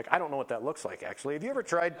that looks like. I don't know what that looks like, actually. Have you ever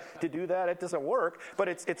tried to do that? It doesn't work, but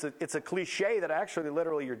it's a cliche that actually,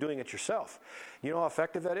 literally, you're doing it yourself. You know how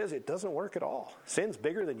effective that is? It doesn't work at all. Sin's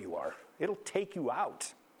bigger than you are. It'll take you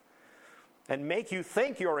out and make you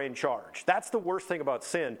think you're in charge. That's the worst thing about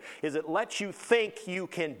sin, is it lets you think you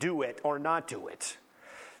can do it or not do it.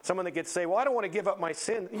 Someone that gets say, well, I don't want to give up my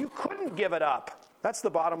sin. You couldn't give it up. That's the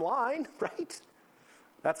bottom line, right?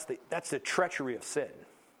 That's the treachery of sin.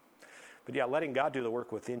 But yeah, letting God do the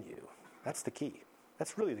work within you, that's the key.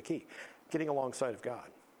 That's really the key, getting alongside of God.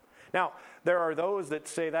 Now, there are those that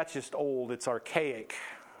say that's just old, it's archaic,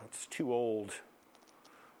 it's too old.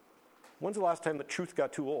 When's the last time that truth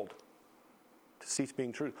got too old to cease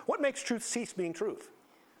being truth? What makes truth cease being truth?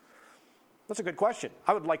 That's a good question.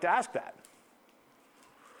 I would like to ask that.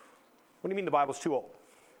 What do you mean the Bible's too old?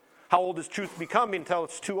 How old does truth become until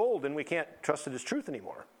it's too old and we can't trust it as truth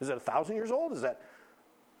anymore? Is it 1,000 years old? Is that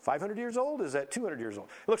 500 years old? Is that 200 years old?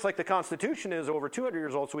 It looks like the Constitution is over 200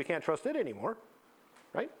 years old, so we can't trust it anymore.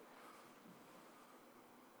 Right?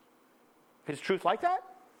 Is truth like that?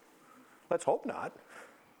 Let's hope not.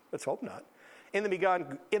 Let's hope not. In the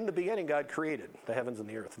beginning, God created the heavens and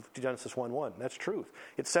the earth. Genesis 1:1. That's truth.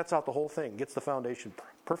 It sets out the whole thing, gets the foundation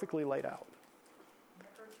perfectly laid out.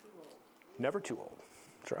 Never too old. Never too old.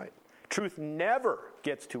 That's right. Truth never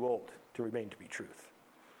gets too old to remain to be truth.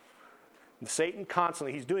 And Satan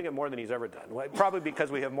constantly, he's doing it more than he's ever done. Probably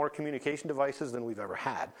because we have more communication devices than we've ever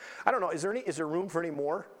had. I don't know, is there room for any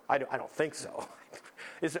more? I don't think so.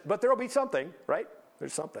 But there will be something, right?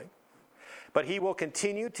 There's something. But he will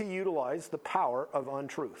continue to utilize the power of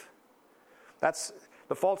untruth. That's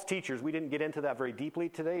the false teachers. We didn't get into that very deeply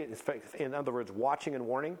today. In other words, watching and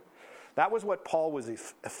warning. That was what Paul was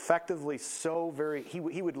effectively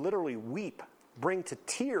he would literally weep, bring to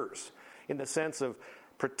tears in the sense of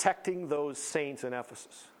protecting those saints in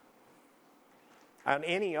Ephesus. And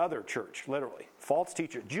any other church, literally. False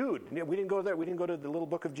teacher. Jude, we didn't go there. We didn't go to the little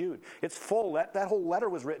book of Jude. It's full. That whole letter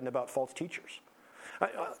was written about false teachers.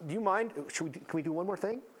 Do you mind? Can we do one more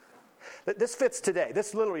thing? This fits today.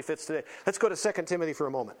 This literally fits today. Let's go to 2 Timothy for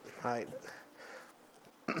a moment. All right.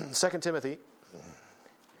 2 Timothy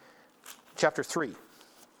chapter 3.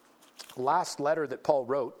 Last letter that Paul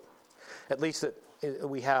wrote, at least that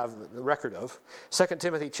we have the record of. 2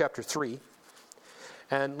 Timothy chapter 3.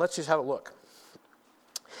 And let's just have a look.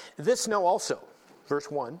 This know also,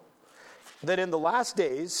 verse 1, that in the last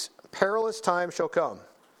days perilous times shall come.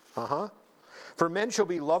 For men shall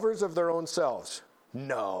be lovers of their own selves.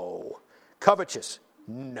 No. Covetous.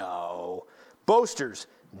 No. Boasters.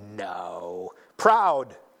 No.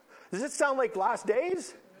 Proud. Does it sound like last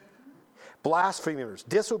days? Blasphemers,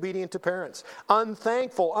 disobedient to parents,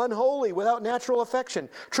 unthankful, unholy, without natural affection,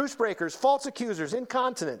 truce breakers, false accusers,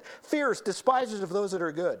 incontinent, fierce, despisers of those that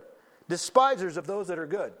are good. Despisers of those that are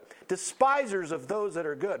good. Despisers of those that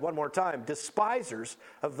are good. One more time. Despisers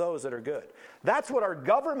of those that are good. That's what our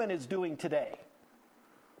government is doing today.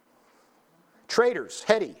 Traitors,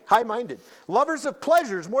 heady, high-minded, lovers of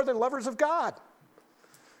pleasures more than lovers of God,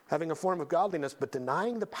 having a form of godliness, but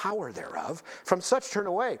denying the power thereof. From such turn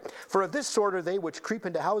away. For of this sort are they which creep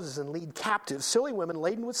into houses and lead captive silly women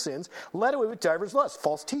laden with sins, led away with divers lusts,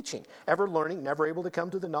 false teaching, ever learning, never able to come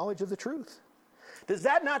to the knowledge of the truth. Does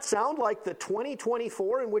that not sound like the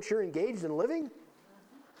 2024 in which you're engaged in living?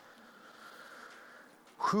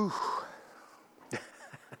 Whew.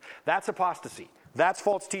 That's apostasy. That's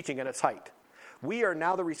false teaching at its height. We are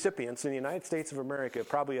now the recipients in the United States of America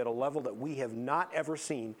probably at a level that we have not ever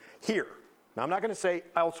seen here. Now, I'm not going to say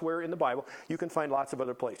elsewhere in the Bible. You can find lots of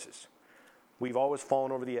other places. We've always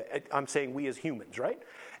fallen over the edge. I'm saying we as humans, right?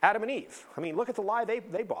 Adam and Eve. I mean, look at the lie they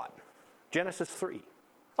bought. Genesis 3.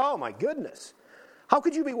 Oh, my goodness. How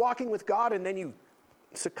could you be walking with God and then you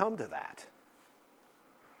succumb to that?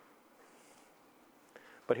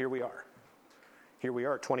 But here we are. Here we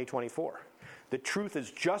are, 2024. The truth is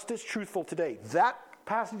just as truthful today. That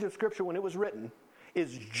passage of Scripture, when it was written,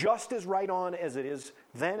 is just as right on as it is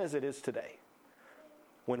then as it is today.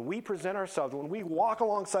 When we present ourselves, when we walk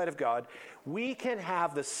alongside of God, we can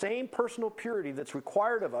have the same personal purity that's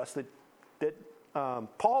required of us that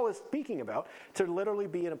Paul is speaking about to literally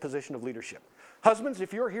be in a position of leadership. Husbands,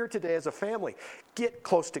 if you're here today as a family, get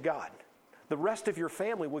close to God. The rest of your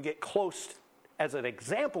family will get close as an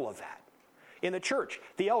example of that. In the church,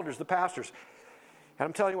 the elders, the pastors. And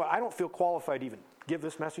I'm telling you what, I don't feel qualified to even give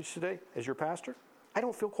this message today as your pastor. I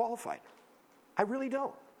don't feel qualified. I really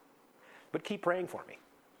don't. But keep praying for me.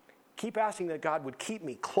 Keep asking that God would keep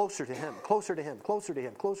me closer to Him, closer to Him, closer to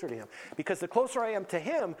Him, closer to Him. Because the closer I am to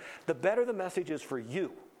Him, the better the message is for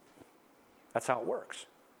you. That's how it works.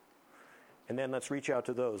 And then let's reach out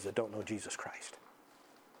to those that don't know Jesus Christ.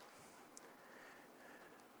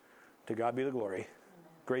 To God be the glory.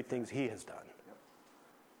 Great things He has done.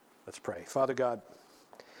 Let's pray. Father God,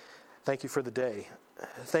 thank you for the day.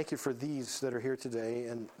 Thank you for these that are here today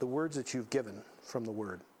and the words that you've given from the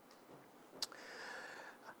Word.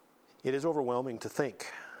 It is overwhelming to think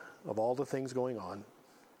of all the things going on,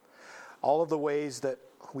 all of the ways that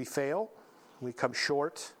we fail, we come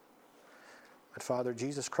short. But Father,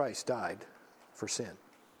 Jesus Christ died for sin.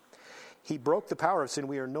 He broke the power of sin.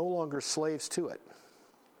 We are no longer slaves to it.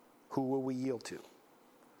 Who will we yield to?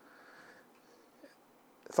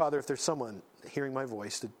 Father, if there's someone hearing my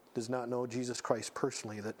voice that does not know Jesus Christ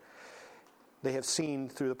personally, that they have seen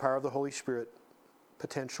through the power of the Holy Spirit,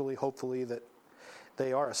 potentially, hopefully, that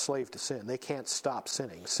they are a slave to sin. They can't stop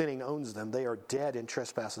sinning. Sinning owns them. They are dead in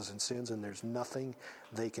trespasses and sins, and there's nothing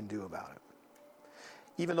they can do about it.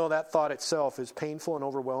 Even though that thought itself is painful and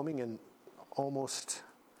overwhelming and almost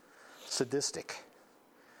sadistic,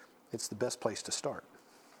 it's the best place to start.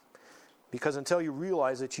 Because until you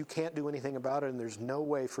realize that you can't do anything about it and there's no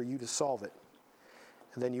way for you to solve it,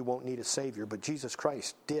 then you won't need a Savior. But Jesus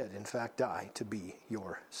Christ did, in fact, die to be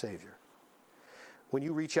your Savior. When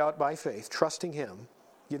you reach out by faith, trusting Him,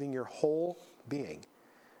 giving your whole being,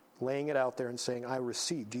 laying it out there and saying, I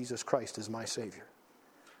receive Jesus Christ as my Savior.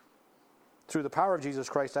 Through the power of Jesus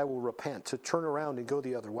Christ, I will repent to turn around and go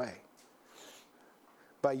the other way.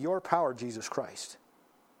 By your power, Jesus Christ,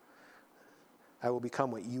 I will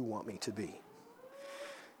become what you want me to be.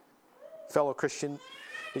 Fellow Christian,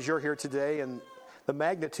 as you're here today, and the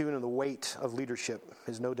magnitude and the weight of leadership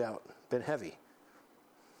has no doubt been heavy.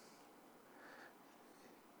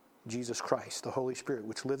 Jesus Christ, the Holy Spirit,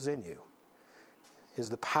 which lives in you, is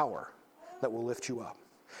the power that will lift you up,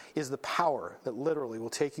 is the power that literally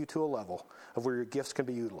will take you to a level of where your gifts can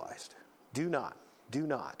be utilized. Do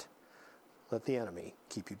not let the enemy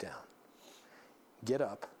keep you down. Get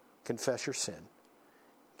up, confess your sin,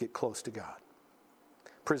 get close to God.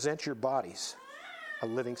 Present your bodies a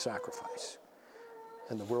living sacrifice,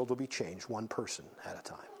 and the world will be changed one person at a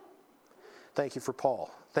time. Thank you for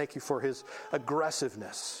Paul. Thank you for his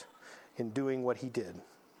aggressiveness in doing what he did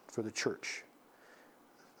for the church.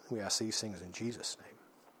 We ask these things in Jesus'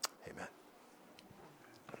 name. Amen.